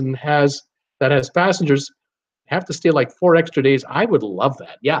some reason has passengers have to stay like 4 extra days. I would love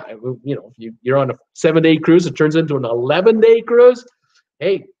that. Yeah, if you're on a 7-day cruise, it turns into an 11-day cruise.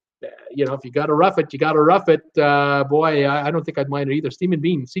 Hey, if you got to rough it, you got to rough it. Boy, I don't think I'd mind it either. Steam and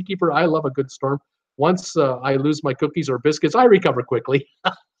Bean, Seakeeper, I love a good storm. Once I lose my cookies or biscuits, I recover quickly.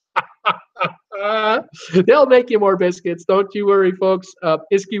 They'll make you more biscuits. Don't you worry, folks.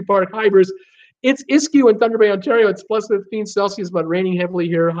 Iskew Park, hi, Bruce. It's Iskew in Thunder Bay, Ontario. It's plus 15 Celsius, but raining heavily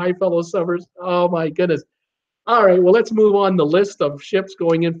here. Hi, fellow summers. Oh, my goodness. All right, well, let's move on the list of ships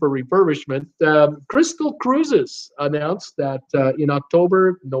going in for refurbishment. Crystal Cruises announced that in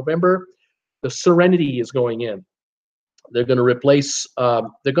October, November, the Serenity is going in. They're going to replace,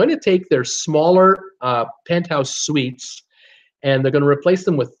 they're going to take their smaller penthouse suites and they're going to replace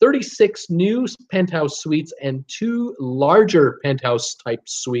them with 36 new penthouse suites and 2 larger penthouse type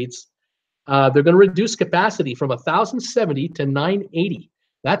suites. They're going to reduce capacity from 1,070 to 980.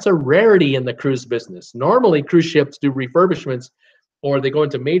 That's a rarity in the cruise business. Normally, cruise ships do refurbishments or they go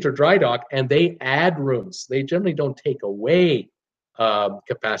into major dry dock and they add rooms. They generally don't take away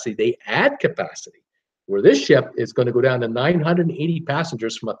capacity. They add capacity. Where this ship is going to go down to 980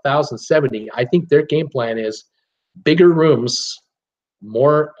 passengers from 1,070. I think their game plan is bigger rooms,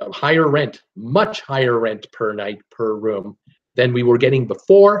 more higher rent, much higher rent per night per room than we were getting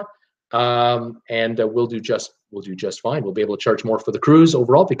before, and we'll do just fine. We'll be able to charge more for the cruise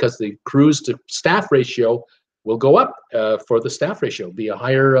overall because the cruise to staff ratio will go up for the staff ratio, be a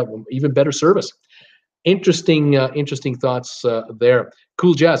higher, even better service. Interesting thoughts there.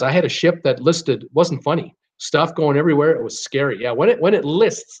 Cool Jazz. I had a ship that listed, wasn't funny, stuff going everywhere. It was scary. Yeah, when it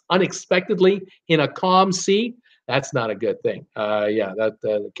lists unexpectedly in a calm sea, that's not a good thing. Yeah,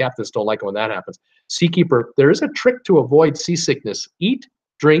 that captains don't like it when that happens. Seakeeper, there is a trick to avoid seasickness. Eat,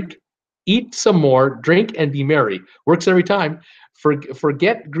 drink, eat some more, drink, and be merry. Works every time.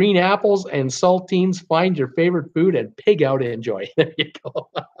 Forget green apples and saltines. Find your favorite food and pig out and enjoy. There you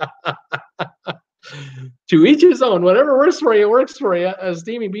go. To each his own. Whatever works for you, works for you. As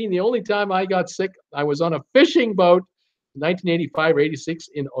Steamy Bean, the only time I got sick, I was on a fishing boat, 1985 or 86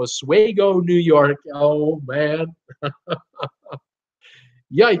 in Oswego, New York. Oh man.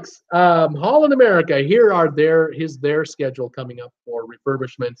 Yikes. Holland America. Here are their schedule coming up for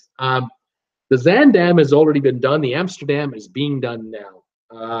refurbishments. The Zaandam has already been done. The Amsterdam is being done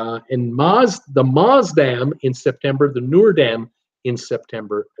now. And the Maasdam in September, the Noordam in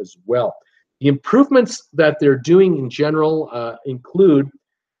September as well. The improvements that they're doing in general include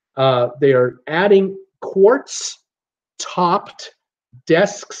they are adding quartz-topped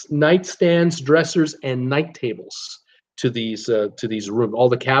desks, nightstands, dressers, and night tables to these rooms, all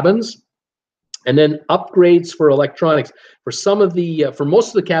the cabins, and then upgrades for electronics. For most of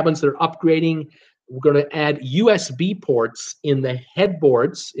the cabins, they're upgrading. We're going to add USB ports in the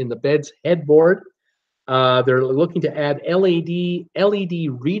headboards, in the bed's headboard. They're looking to add LED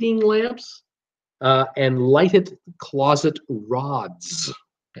reading lamps. And lighted closet rods.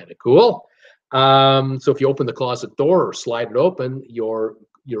 Kind of cool. So if you open the closet door or slide it open, your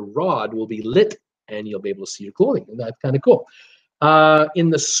rod will be lit and you'll be able to see your clothing. And that's kind of cool. In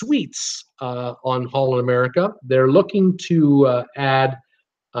the suites on Holland America, they're looking to add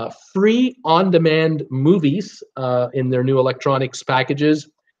free on-demand movies in their new electronics packages.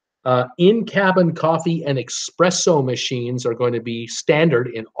 In-cabin coffee and espresso machines are going to be standard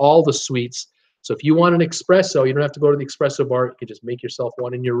in all the suites. So if you want an espresso, you don't have to go to the espresso bar. You can just make yourself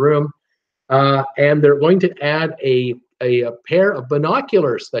one in your room. And they're going to add a pair of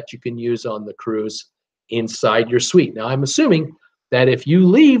binoculars that you can use on the cruise inside your suite. Now, I'm assuming that if you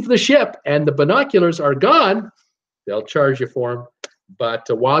leave the ship and the binoculars are gone, they'll charge you for them. But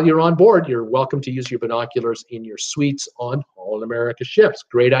while you're on board, you're welcome to use your binoculars in your suites on Holland America ships.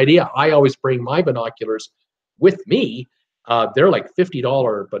 Great idea. I always bring my binoculars with me. They're like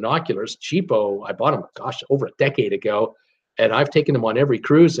 $50 binoculars, cheapo. I bought them, gosh, over a decade ago, and I've taken them on every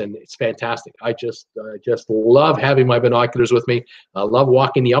cruise, and it's fantastic. I just love having my binoculars with me. I love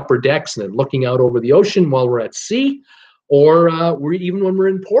walking the upper decks and then looking out over the ocean while we're at sea, or even when we're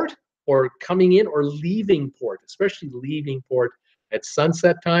in port, or coming in or leaving port, especially leaving port at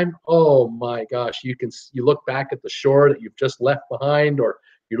sunset time. Oh my gosh, you look back at the shore that you've just left behind, or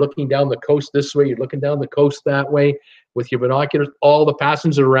you're looking down the coast this way, you're looking down the coast that way with your binoculars. All the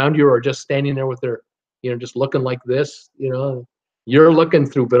passengers around you are just standing there with their, just looking like this. You're looking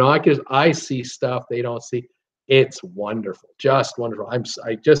through binoculars. I see stuff they don't see. It's wonderful, just wonderful.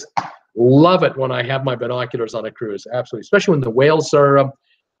 I just love it when I have my binoculars on a cruise. Absolutely, especially when the whales are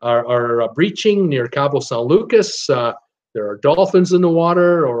breaching near Cabo San Lucas. There are dolphins in the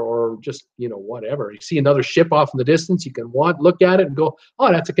water, or just whatever. You see another ship off in the distance, you can look at it and go,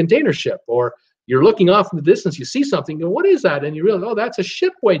 oh, that's a container ship. Or you're looking off in the distance, you see something, you go, what is that? And you realize, oh, that's a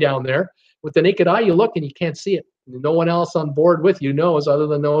ship way down there. With the naked eye, you look and you can't see it. No one else on board with you knows, other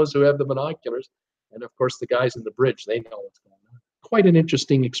than those who have the binoculars. And of course, the guys in the bridge, they know what's going on. Quite an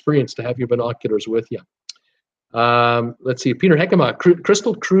interesting experience to have your binoculars with you. Let's see, Peter Heckema,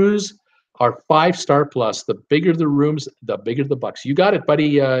 Crystal Cruise are 5-star plus. The bigger the rooms, the bigger the bucks. You got it,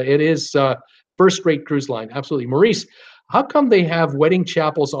 buddy. It is first-rate cruise line. Absolutely. Maurice, how come they have wedding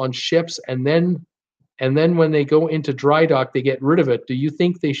chapels on ships and then when they go into dry dock, they get rid of it? Do you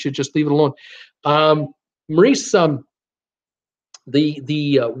think they should just leave it alone? Maurice,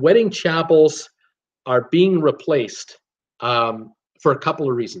 the wedding chapels are being replaced for a couple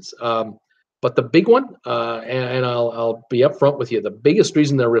of reasons. But the big one, and I'll be upfront with you, the biggest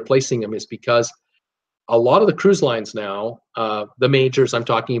reason they're replacing them is because a lot of the cruise lines now, the majors I'm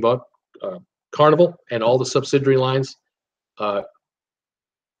talking about, Carnival and all the subsidiary lines,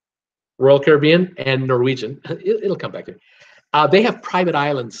 Royal Caribbean and Norwegian, it'll come back to me. They have private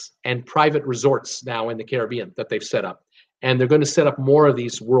islands and private resorts now in the Caribbean that they've set up. and they're going to set up more of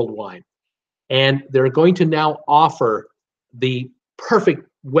these worldwide. And they're going to now offer the perfect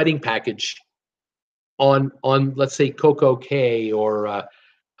wedding package on let's say Coco Cay or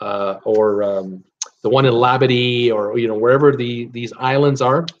the one in Labadee, or wherever these islands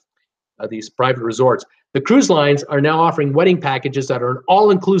are, these private resorts. The cruise lines are now offering wedding packages that are an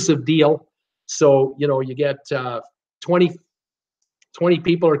all-inclusive deal. So you get 20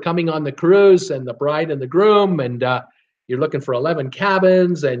 people are coming on the cruise, and the bride and the groom, and you're looking for 11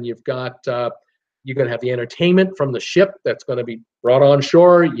 cabins, and you've got you're going to have the entertainment from the ship that's going to be brought on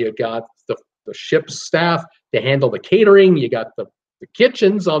shore. You got the ship's staff to handle the catering. You got the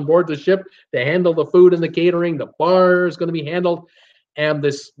kitchens on board the ship to handle the food and the catering. The bar is going to be handled, and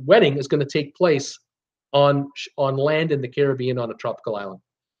this wedding is going to take place on land in the Caribbean on a tropical island.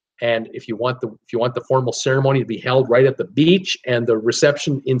 And if you want the formal ceremony to be held right at the beach and the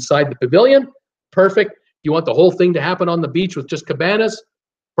reception inside the pavilion, perfect. You want the whole thing to happen on the beach with just cabanas,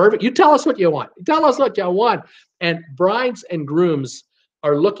 perfect. You tell us what you want. Tell us what you want. And brides and grooms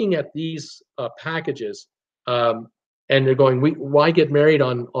are looking at these packages, and they're going, why get married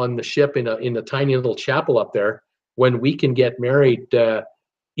on the ship in a tiny little chapel up there when we can get married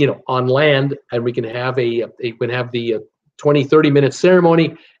on land, and we can have the 20-30 minute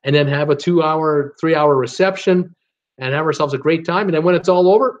ceremony, and then have a 2-hour 3-hour reception and have ourselves a great time, and then when it's all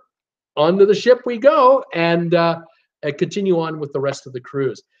over, onto the ship we go, and continue on with the rest of the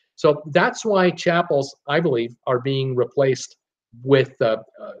cruise. So that's why chapels, I believe, are being replaced with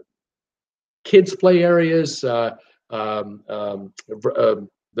kids play areas, the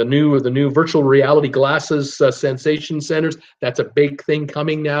new virtual reality glasses, sensation centers. That's a big thing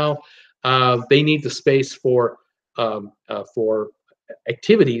coming now. They need the space for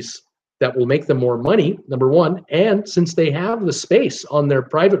activities that will make them more money, number one. And since they have the space on their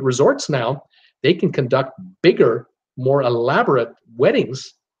private resorts now, they can conduct bigger, more elaborate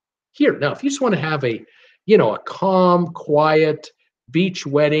weddings here. Now, if you just want to have a calm, quiet beach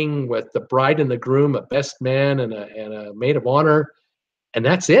wedding with the bride and the groom, a best man and a maid of honor, and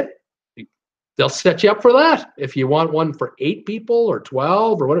that's it, they'll set you up for that. If you want one for 8 people or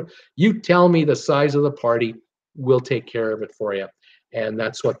 12 or whatever, you tell me the size of the party, we'll take care of it for you. And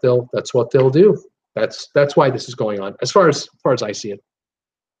that's what they'll do. That's why this is going on, as far as I see it.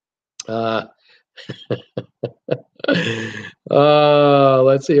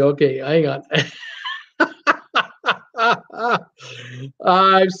 Let's see. Okay, hang on.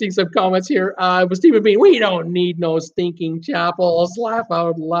 I've seen some comments here. Stephen Bean, we don't need no stinking chapels. Laugh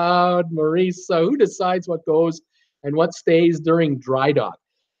out loud. Maurice, who decides what goes and what stays during dry dock?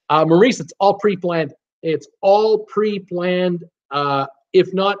 Maurice, it's all pre-planned. It's all pre-planned,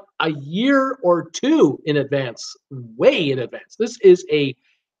 if not a year or 2 in advance, way in advance. This is a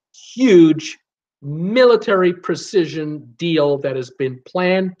huge military precision deal that has been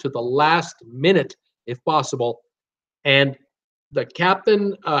planned to the last minute, if possible. And the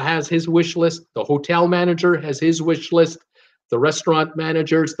captain has his wish list. The hotel manager has his wish list. The restaurant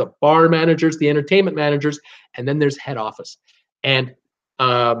managers, the bar managers, the entertainment managers, and then there's head office. And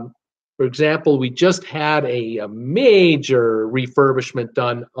for example, we just had a major refurbishment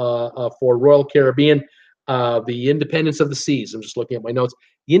done for Royal Caribbean, the Independence of the Seas. I'm just looking at my notes.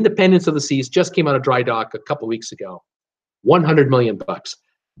 The Independence of the Seas just came out of dry dock a couple weeks ago. $100 million.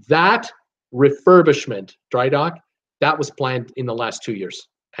 That refurbishment, dry dock, that was planned in the last 2 years.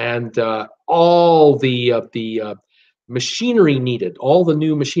 And all the machinery needed, all the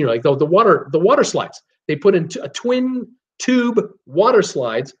new machinery, like the water slides. They put in a twin tube water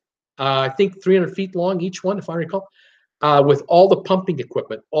slides, I think 300 feet long each one, if I recall, with all the pumping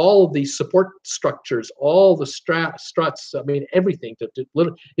equipment, all the support structures, all the struts, I mean, everything.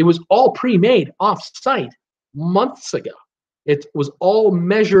 It was all pre-made off-site months ago. It was all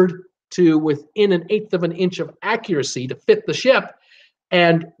measured to within 1/8 of an inch of accuracy to fit the ship.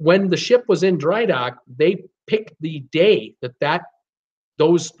 And when the ship was in dry dock, they picked the day that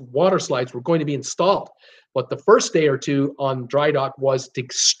those water slides were going to be installed. But the first day or 2 on dry dock was to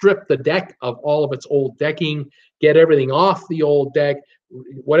strip the deck of all of its old decking, get everything off the old deck,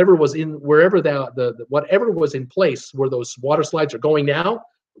 whatever was in wherever whatever was in place where those water slides are going now,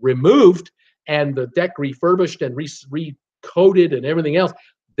 removed, and the deck refurbished and recoated and everything else.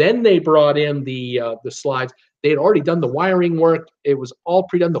 Then they brought in the slides. They had already done the wiring work. It was all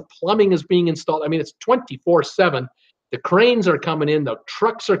pre-done. The plumbing is being installed. I mean, it's 24/7. The cranes are coming in. The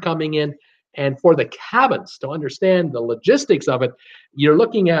trucks are coming in. And for the cabins, to understand the logistics of it, you're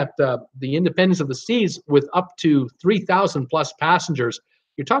looking at the Independence of the Seas with up to 3,000 plus passengers.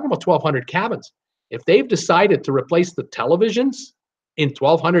 You're talking about 1,200 cabins. If they've decided to replace the televisions in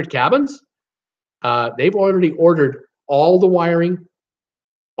 1,200 cabins, they've already ordered all the wiring,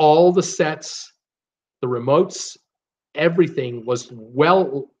 all the sets, the remotes, everything was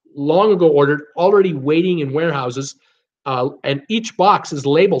long ago ordered, already waiting in warehouses, and each box is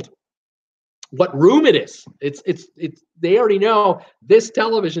labeled what room it is. It's they already know this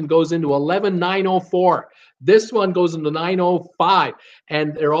television goes into 11904. This one goes into 905,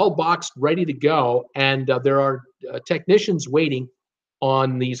 and they're all boxed, ready to go. And there are technicians waiting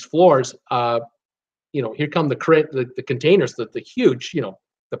on these floors. Here come the containers, the huge,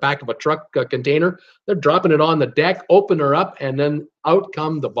 the back of a truck container. They're dropping it on the deck, open her up, and then out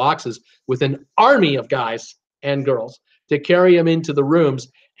come the boxes with an army of guys and girls to carry them into the rooms.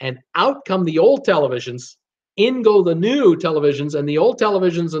 And out come the old televisions, in go the new televisions, and the old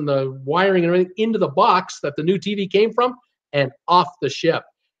televisions and the wiring and everything into the box that the new TV came from, and off the ship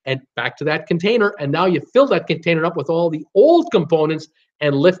and back to that container. And now you fill that container up with all the old components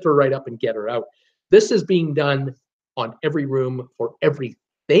and lift her right up and get her out. This is being done on every room for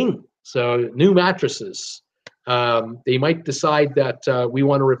everything. So new mattresses. They might decide that we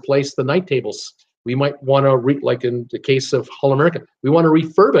want to replace the night tables. We might want to, like in the case of Holland America, we want to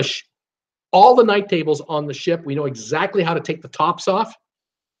refurbish all the night tables on the ship. We know exactly how to take the tops off,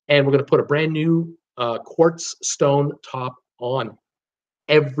 and we're going to put a brand new quartz stone top on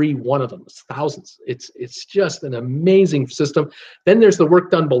every one of them. It's thousands. It's just an amazing system. Then there's the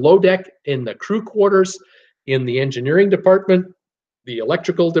work done below deck in the crew quarters, in the engineering department, the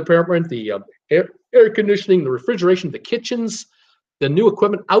electrical department, the air conditioning, the refrigeration, the kitchens, the new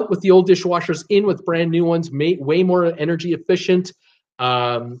equipment out with the old dishwashers, in with brand new ones, way more energy efficient.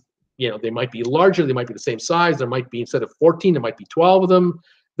 They might be larger, they might be the same size, there might be, instead of 14, there might be 12 of them.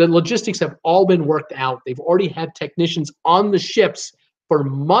 The logistics have all been worked out. They've already had technicians on the ships for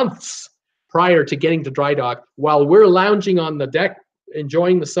months prior to getting to dry dock, while we're lounging on the deck,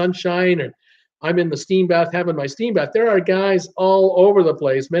 enjoying the sunshine, and I'm in the steam bath, having my steam bath. There are guys all over the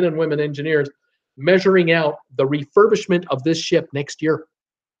place, men and women engineers, measuring out the refurbishment of this ship next year.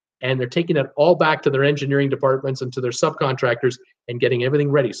 And they're taking it all back to their engineering departments and to their subcontractors and getting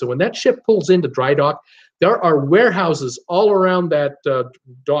everything ready. So when that ship pulls into dry dock, there are warehouses all around that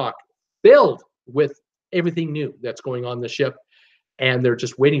dock filled with everything new that's going on the ship. And they're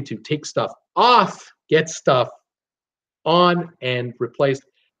just waiting to take stuff off, get stuff on, and replaced.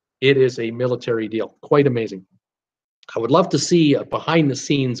 It is a military deal. Quite amazing. I would love to see a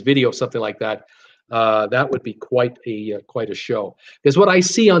behind-the-scenes video of something like that. That would be quite a show. Because what I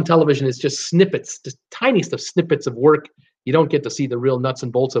see on television is just snippets, just tiny stuff, snippets of work. You don't get to see the real nuts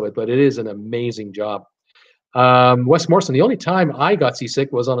and bolts of it, but it is an amazing job. Wes Morrison, the only time I got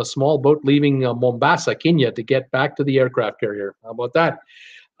seasick was on a small boat leaving Mombasa, Kenya, to get back to the aircraft carrier. How about that?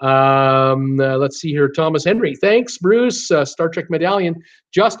 Let's see here. Thomas Henry, thanks, Bruce. Star Trek medallion,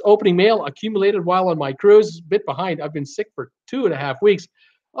 just opening mail, accumulated while on my cruise. Bit behind. I've been sick for 2.5 weeks.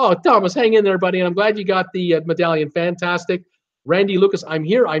 Oh, Thomas, hang in there, buddy. And I'm glad you got the medallion. Fantastic. Randy Lucas, I'm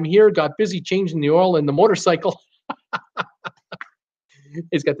here. Got busy changing the oil in the motorcycle.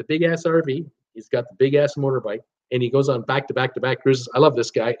 He's got the big ass RV. He's got the big ass motorbike, and he goes on back to back cruises. I love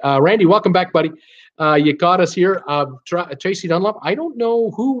this guy. Randy, welcome back, buddy. You caught us here. Tracy Dunlop, I don't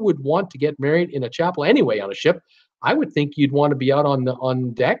know who would want to get married in a chapel anyway on a ship. I would think you'd want to be out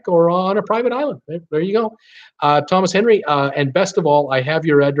on deck or on a private island. There you go. Thomas Henry, and best of all, I have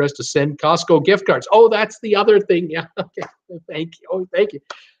your address to send Costco gift cards. Oh, that's the other thing. Yeah, okay. Thank you. Oh, thank you.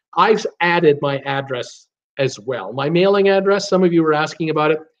 I've added my address as well. My mailing address, some of you were asking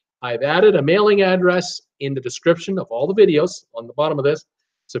about it. I've added a mailing address in the description of all the videos on the bottom of this.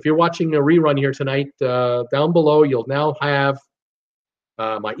 So if you're watching a rerun here tonight, down below, you'll now have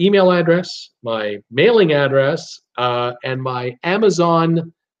my email address, my mailing address, and my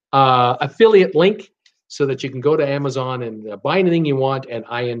Amazon affiliate link, so that you can go to Amazon and buy anything you want, and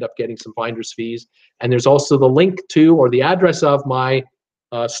I end up getting some finder's fees. And there's also the link to, or the address of, my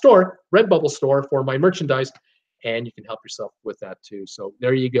store, Redbubble store, for my merchandise, and you can help yourself with that too. So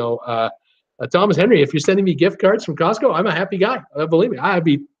there you go. Thomas Henry, if you're sending me gift cards from Costco, I'm a happy guy. Believe me, I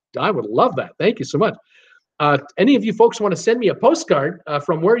would love that. Thank you so much. Any of you folks want to send me a postcard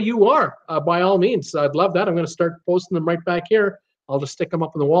from where you are, by all means, I'd love that. I'm going to start posting them right back here. I'll just stick them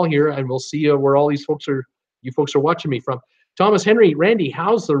up on the wall here, and we'll see where all these folks are. You folks are watching me from. Thomas Henry, Randy,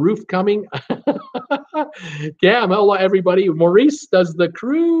 how's the roof coming? Yeah, hello everybody. Maurice, does the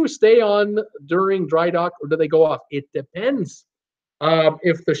crew stay on during dry dock, or do they go off? It depends.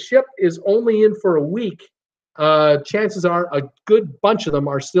 If the ship is only in for a week, chances are a good bunch of them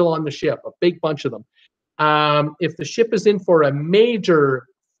are still on the ship, a big bunch of them. If the ship is in for a major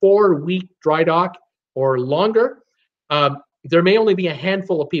 4-week dry dock or longer, there may only be a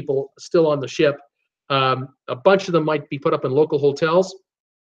handful of people still on the ship. A bunch of them might be put up in local hotels,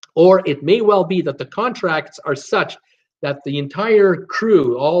 or it may well be that the contracts are such that the entire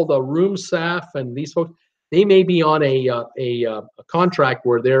crew, all the room staff and these folks, they may be on a contract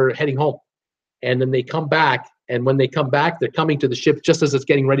where they're heading home, and then they come back. And when they come back, they're coming to the ship just as it's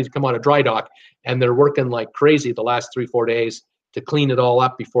getting ready to come out of dry dock, and they're working like crazy the last 3-4 days to clean it all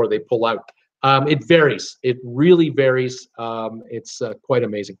up before they pull out. It varies. It really varies. It's quite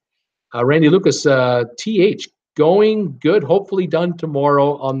amazing. Randy Lucas, TH, going good, hopefully done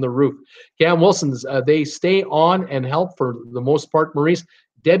tomorrow on the roof. Cam Wilson's, they stay on and help for the most part, Maurice.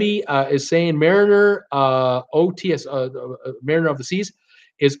 Debbie is saying Mariner, OTS, Mariner of the Seas,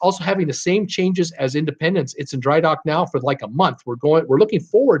 is also having the same changes as Independence. It's in dry dock now for like a month. We're looking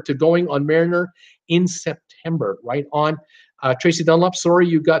forward to going on Mariner in September. Right on. Tracy Dunlop, sorry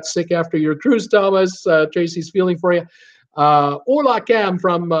you got sick after your cruise, Thomas. Tracy's feeling for you. Hola, Cam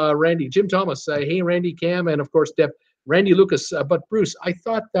from Randy. Jim Thomas, hey, Randy, Cam, and of course, Deb. Randy Lucas, but Bruce, I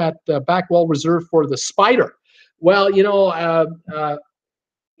thought that back wall reserved for the Spider. Well,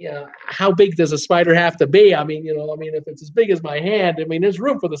 yeah, how big does a Spider have to be? I mean, if it's as big as my hand, I mean, there's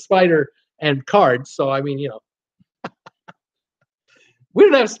room for the Spider and cards. So, I mean, we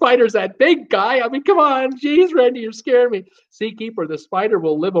don't have spiders that big, guy. I mean, come on. Geez, Randy, you're scaring me. Seakeeper, the Spider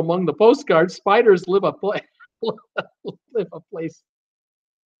will live among the postcards. Spiders live a place. Live a place.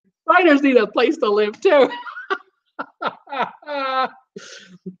 Spiders need a place to live, too.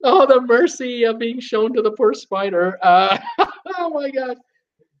 Oh, the mercy of being shown to the poor spider. Oh, my God.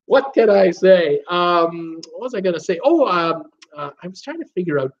 What can I say? What was I going to say? Oh, I was trying to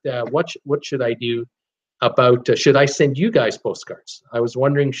figure out what should I do about, should I send you guys postcards? I was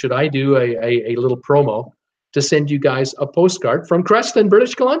wondering, should I do a little promo to send you guys a postcard from Creston,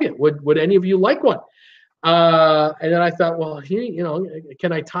 British Columbia? Would any of you like one? And then I thought, well,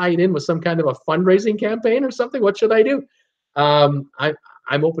 can I tie it in with some kind of a fundraising campaign or something? What should I do? I'm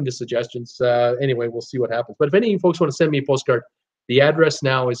open to suggestions. Anyway, we'll see what happens. But if any of you folks want to send me a postcard, the address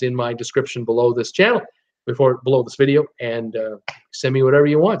now is in my description below this channel, below this video, and send me whatever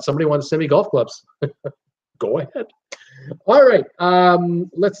you want. Somebody wants to send me golf clubs. Go ahead. All right.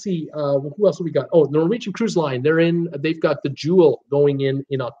 Let's see. Who else have we got? Oh, the Norwegian Cruise Line. They've got the Jewel going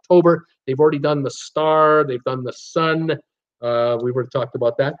in October. They've already done the Star. They've done the Sun. We were talked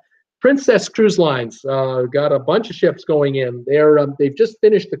about that. Princess Cruise Lines got a bunch of ships going in. They've just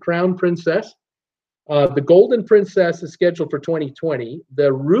finished the Crown Princess. The Golden Princess is scheduled for 2020.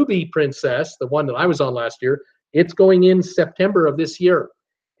 The Ruby Princess, the one that I was on last year, it's going in September of this year.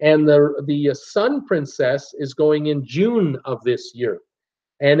 And the Sun Princess is going in June of this year.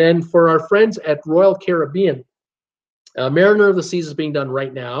 And then for our friends at Royal Caribbean, Mariner of the Seas is being done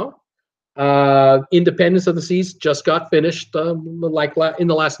right now. Independence of the Seas just got finished like in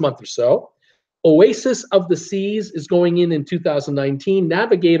the last month or so. Oasis of the Seas is going in 2019.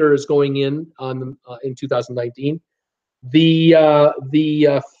 Navigator is going in 2019.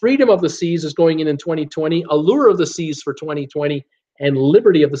 The Freedom of the Seas is going in 2020. Allure of the Seas for 2020, and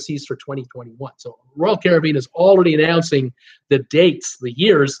Liberty of the Seas for 2021. So Royal Caribbean is already announcing the dates, the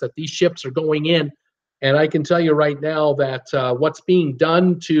years that these ships are going in. And I can tell you right now that what's being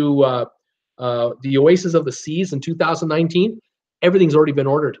done to the Oasis of the Seas in 2019, everything's already been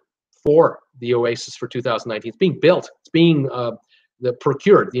ordered for the Oasis for 2019. It's being built. It's being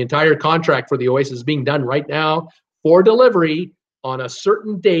procured. The entire contract for the Oasis is being done right now for delivery on a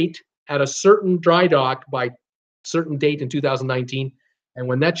certain date at a certain dry dock by certain date in 2019. And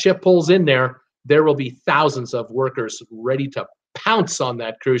when that ship pulls in there will be thousands of workers ready to pounce on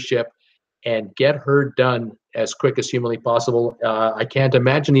that cruise ship and get her done as quick as humanly possible. I can't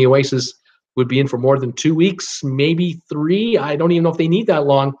imagine the Oasis would be in for more than 2 weeks, maybe 3. I don't even know if they need that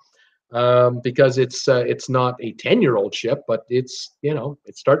long. Because it's not a 10-year-old ship, but it's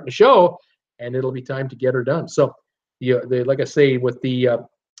starting to show, and it'll be time to get her done. So, like I say, with the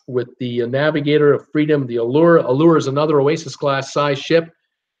Navigator of Freedom, the Allure is another Oasis class size ship.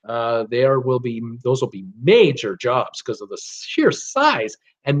 Those will be major jobs because of the sheer size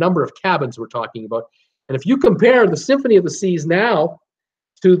and number of cabins we're talking about. And if you compare the Symphony of the Seas now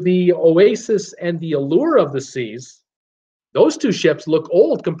to the Oasis and the Allure of the Seas, those two ships look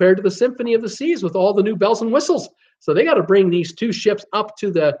old compared to the Symphony of the Seas with all the new bells and whistles. So they got to bring these two ships up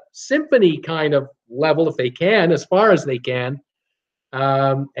to the Symphony kind of level if they can, as far as they can.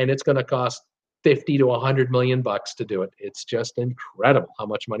 And it's going to cost $50 to $100 million to do it. It's just incredible how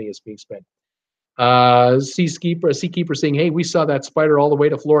much money is being spent. Seakeeper saying, hey, we saw that Spider all the way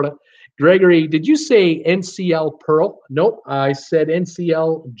to Florida. Gregory, did you say NCL Pearl? Nope, I said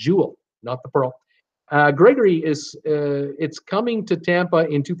NCL Jewel, not the Pearl. Gregory is it's coming to Tampa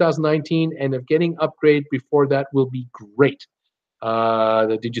in 2019, and if getting upgrade before that will be great.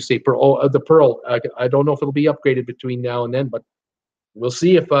 Did you say Pearl? Oh, the Pearl. I don't know if it'll be upgraded between now and then, but we'll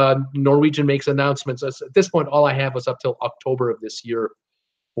see if Norwegian makes announcements. At this point, all I have was up till October of this year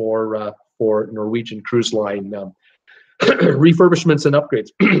for Norwegian Cruise Line refurbishments and upgrades.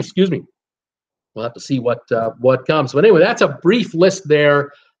 Excuse me. We'll have to see what comes. But anyway, that's a brief list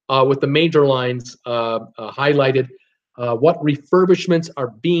there with the major lines highlighted. What refurbishments are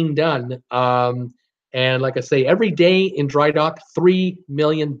being done. And like I say, every day in dry dock, $3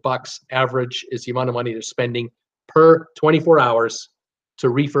 million average is the amount of money they're spending per 24 hours to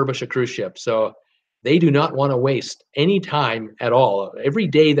refurbish a cruise ship. So they do not want to waste any time at all. Every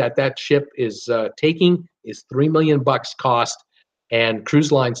day that ship is taking is $3 million cost, and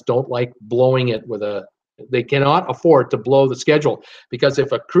cruise lines don't like blowing it with they cannot afford to blow the schedule, because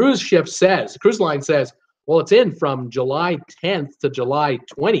if a cruise line says, well, it's in from July 10th to July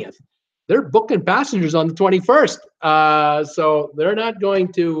 20th, they're booking passengers on the 21st. So they're not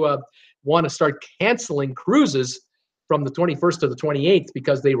going to want to start canceling cruises from the 21st to the 28th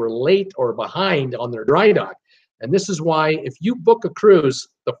because they were late or behind on their dry dock. And this is why if you book a cruise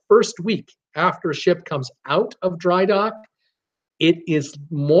the first week after a ship comes out of dry dock, it is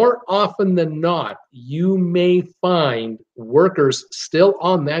more often than not, you may find workers still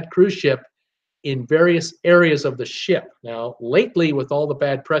on that cruise ship in various areas of the ship. Now, lately, with all the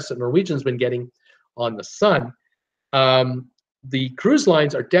bad press that Norwegian's been getting on the Sun, the cruise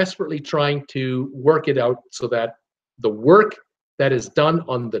lines are desperately trying to work it out so that the work that is done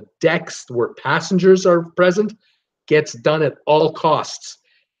on the decks where passengers are present gets done at all costs.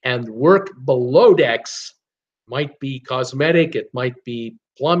 And work below decks might be cosmetic, it might be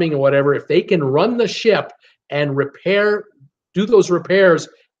plumbing or whatever. If they can run the ship and do those repairs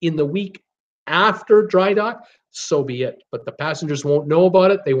in the week after dry dock, so be it. But the passengers won't know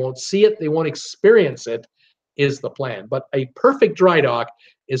about it, they won't see it, they won't experience it, is the plan. But a perfect dry dock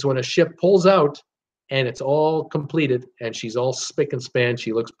is when a ship pulls out and it's all completed and she's all spick and span,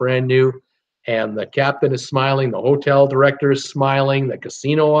 she looks brand new, and the captain is smiling, the hotel director is smiling, the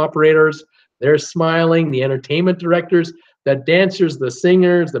casino operators, they're smiling, the entertainment directors, the dancers, the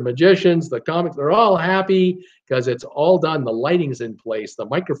singers, the magicians, the comics, they're all happy because it's all done. The lighting's in place, the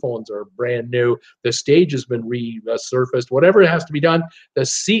microphones are brand new, the stage has been resurfaced, whatever has to be done. The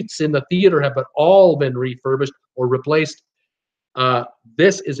seats in the theater have all been refurbished or replaced.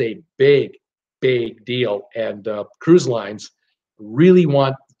 This is a big, big deal, and cruise lines really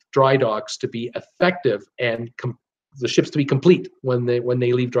want dry docks to be effective and the ships to be complete when they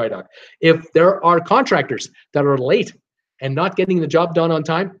leave dry dock. If there are contractors that are late and not getting the job done on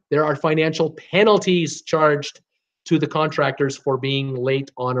time, there are financial penalties charged to the contractors for being late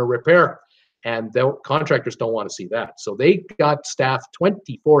on a repair. And the contractors don't want to see that. So they got staff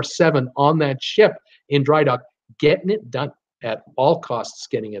 24/7 on that ship in dry dock, getting it done at all costs,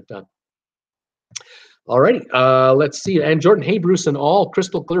 getting it done. Alrighty, let's see. And Jordan, hey Bruce and all,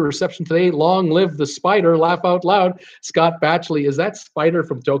 crystal clear reception today. Long live the spider, laugh out loud. Scott Batchley, is that spider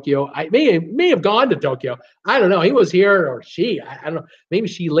from Tokyo? I may have gone to Tokyo. I don't know. He was here, or she. I don't know. Maybe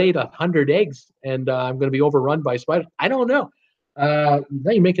she laid 100 eggs, and I'm going to be overrun by spiders. I don't know. Now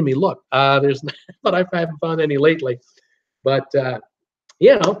you're making me look. There's, but I haven't found any lately. But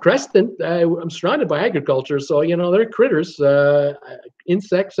you know, Creston, I'm surrounded by agriculture, so you know, they're critters,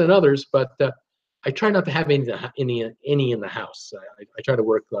 insects and others, but. I try not to have any in the house. I try to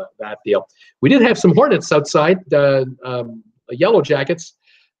work that deal. We did have some hornets outside, yellow jackets,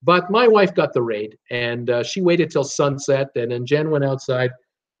 but my wife got the raid, and she waited till sunset, and then Jen went outside.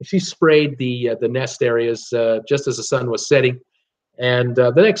 She sprayed the nest areas just as the sun was setting, and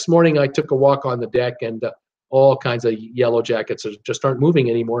the next morning I took a walk on the deck, and all kinds of yellow jackets just aren't moving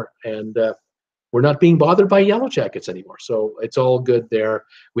anymore, and we're not being bothered by yellow jackets anymore, so it's all good there.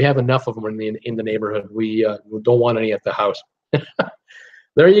 We have enough of them in the neighborhood. We don't want any at the house.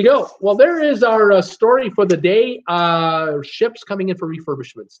 There you go. Well, there is our story for the day. Ships coming in for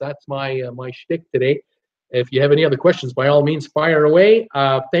refurbishments. That's my shtick today. If you have any other questions, by all means, fire away.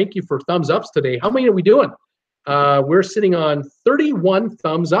 Thank you for thumbs ups today. How many are we doing? We're sitting on 31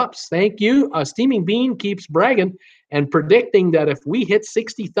 thumbs ups. Thank you. Steaming Bean keeps bragging and predicting that if we hit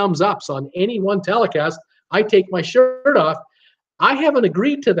 60 thumbs ups on any one telecast, I take my shirt off. I haven't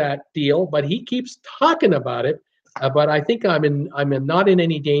agreed to that deal, but he keeps talking about it. But I think I'm not in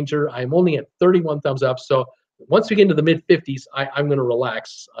any danger. I'm only at 31 thumbs up. So once we get into the mid 50s, I'm going to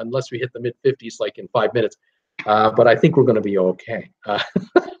relax unless we hit the mid 50s like in 5 minutes. But I think we're going to be okay.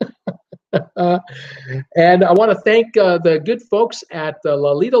 And I want to thank the good folks at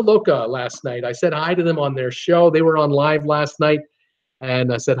La Lita Loca last night. I said hi to them on their show. They were on live last night,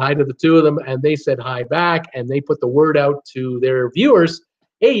 and I said hi to the two of them, and they said hi back, and they put the word out to their viewers.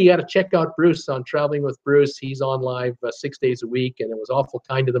 Hey, you got to check out Bruce on Traveling with Bruce. He's on live 6 days a week, and it was awful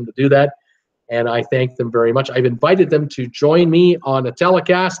kind of them to do that. And I thank them very much. I've invited them to join me on a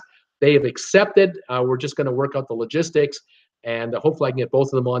telecast. They have accepted. We're just going to work out the logistics, and hopefully I can get both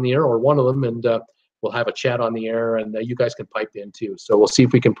of them on the air or one of them, and we'll have a chat on the air, and you guys can pipe in too. So we'll see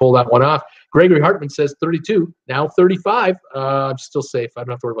if we can pull that one off. Gregory Hartman says 32, now 35. I'm still safe. I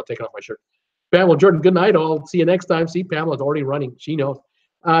don't have to worry about taking off my shirt. Pamela Jordan, good night. I'll see you next time. See, Pamela's already running. She knows.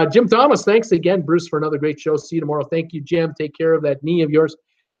 Jim Thomas, thanks again, Bruce, for another great show. See you tomorrow. Thank you, Jim. Take care of that knee of yours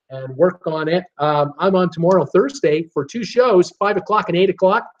and work on it. I'm on tomorrow, Thursday, for 2 shows, 5 o'clock and 8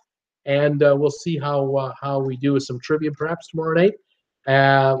 o'clock. And we'll see how we do with some trivia perhaps tomorrow night.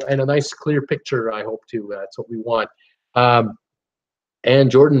 And a nice clear picture, I hope, too. That's what we want.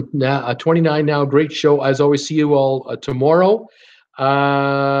 And Jordan, now 29 now, great show. As always, see you all tomorrow.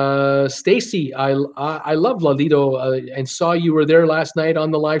 Stacy, I love Lalito and saw you were there last night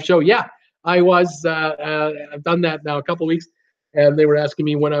on the live show. Yeah, I was. I've done that now a couple weeks. And they were asking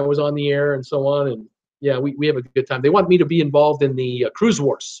me when I was on the air and so on. And yeah, we have a good time. They want me to be involved in the Cruise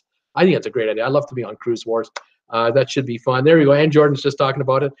Wars. I think that's a great idea. I'd love to be on Cruise Wars. That should be fun. There you go. Ann Jordan's just talking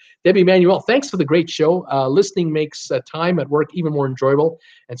about it. Debbie Manuel, thanks for the great show. Listening makes time at work even more enjoyable.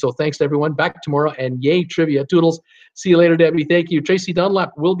 And so thanks to everyone. Back tomorrow. And yay, trivia. Toodles. See you later, Debbie. Thank you. Tracy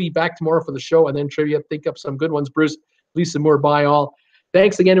Dunlap will be back tomorrow for the show. And then trivia. Think up some good ones. Bruce, Lisa Moore, bye all.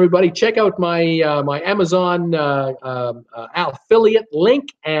 Thanks again, everybody. Check out my my Amazon affiliate link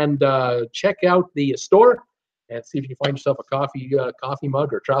and check out the store and see if you can find yourself a coffee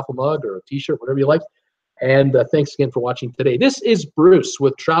mug or travel mug or a T-shirt, whatever you like. And thanks again for watching today. This is Bruce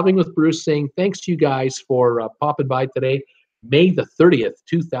with Traveling with Bruce saying thanks to you guys for popping by today. May the 30th,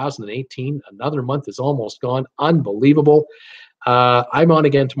 2018. Another month is almost gone. Unbelievable. I'm on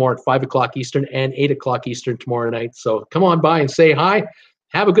again tomorrow at 5 o'clock Eastern and 8 o'clock Eastern tomorrow night. So come on by and say hi.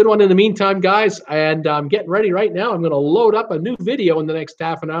 Have a good one in the meantime, guys. And I'm getting ready right now. I'm going to load up a new video in the next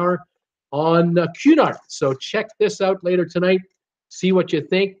half an hour on Cunard. So check this out later tonight. See what you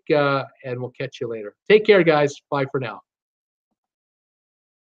think, and we'll catch you later. Take care, guys. Bye for now.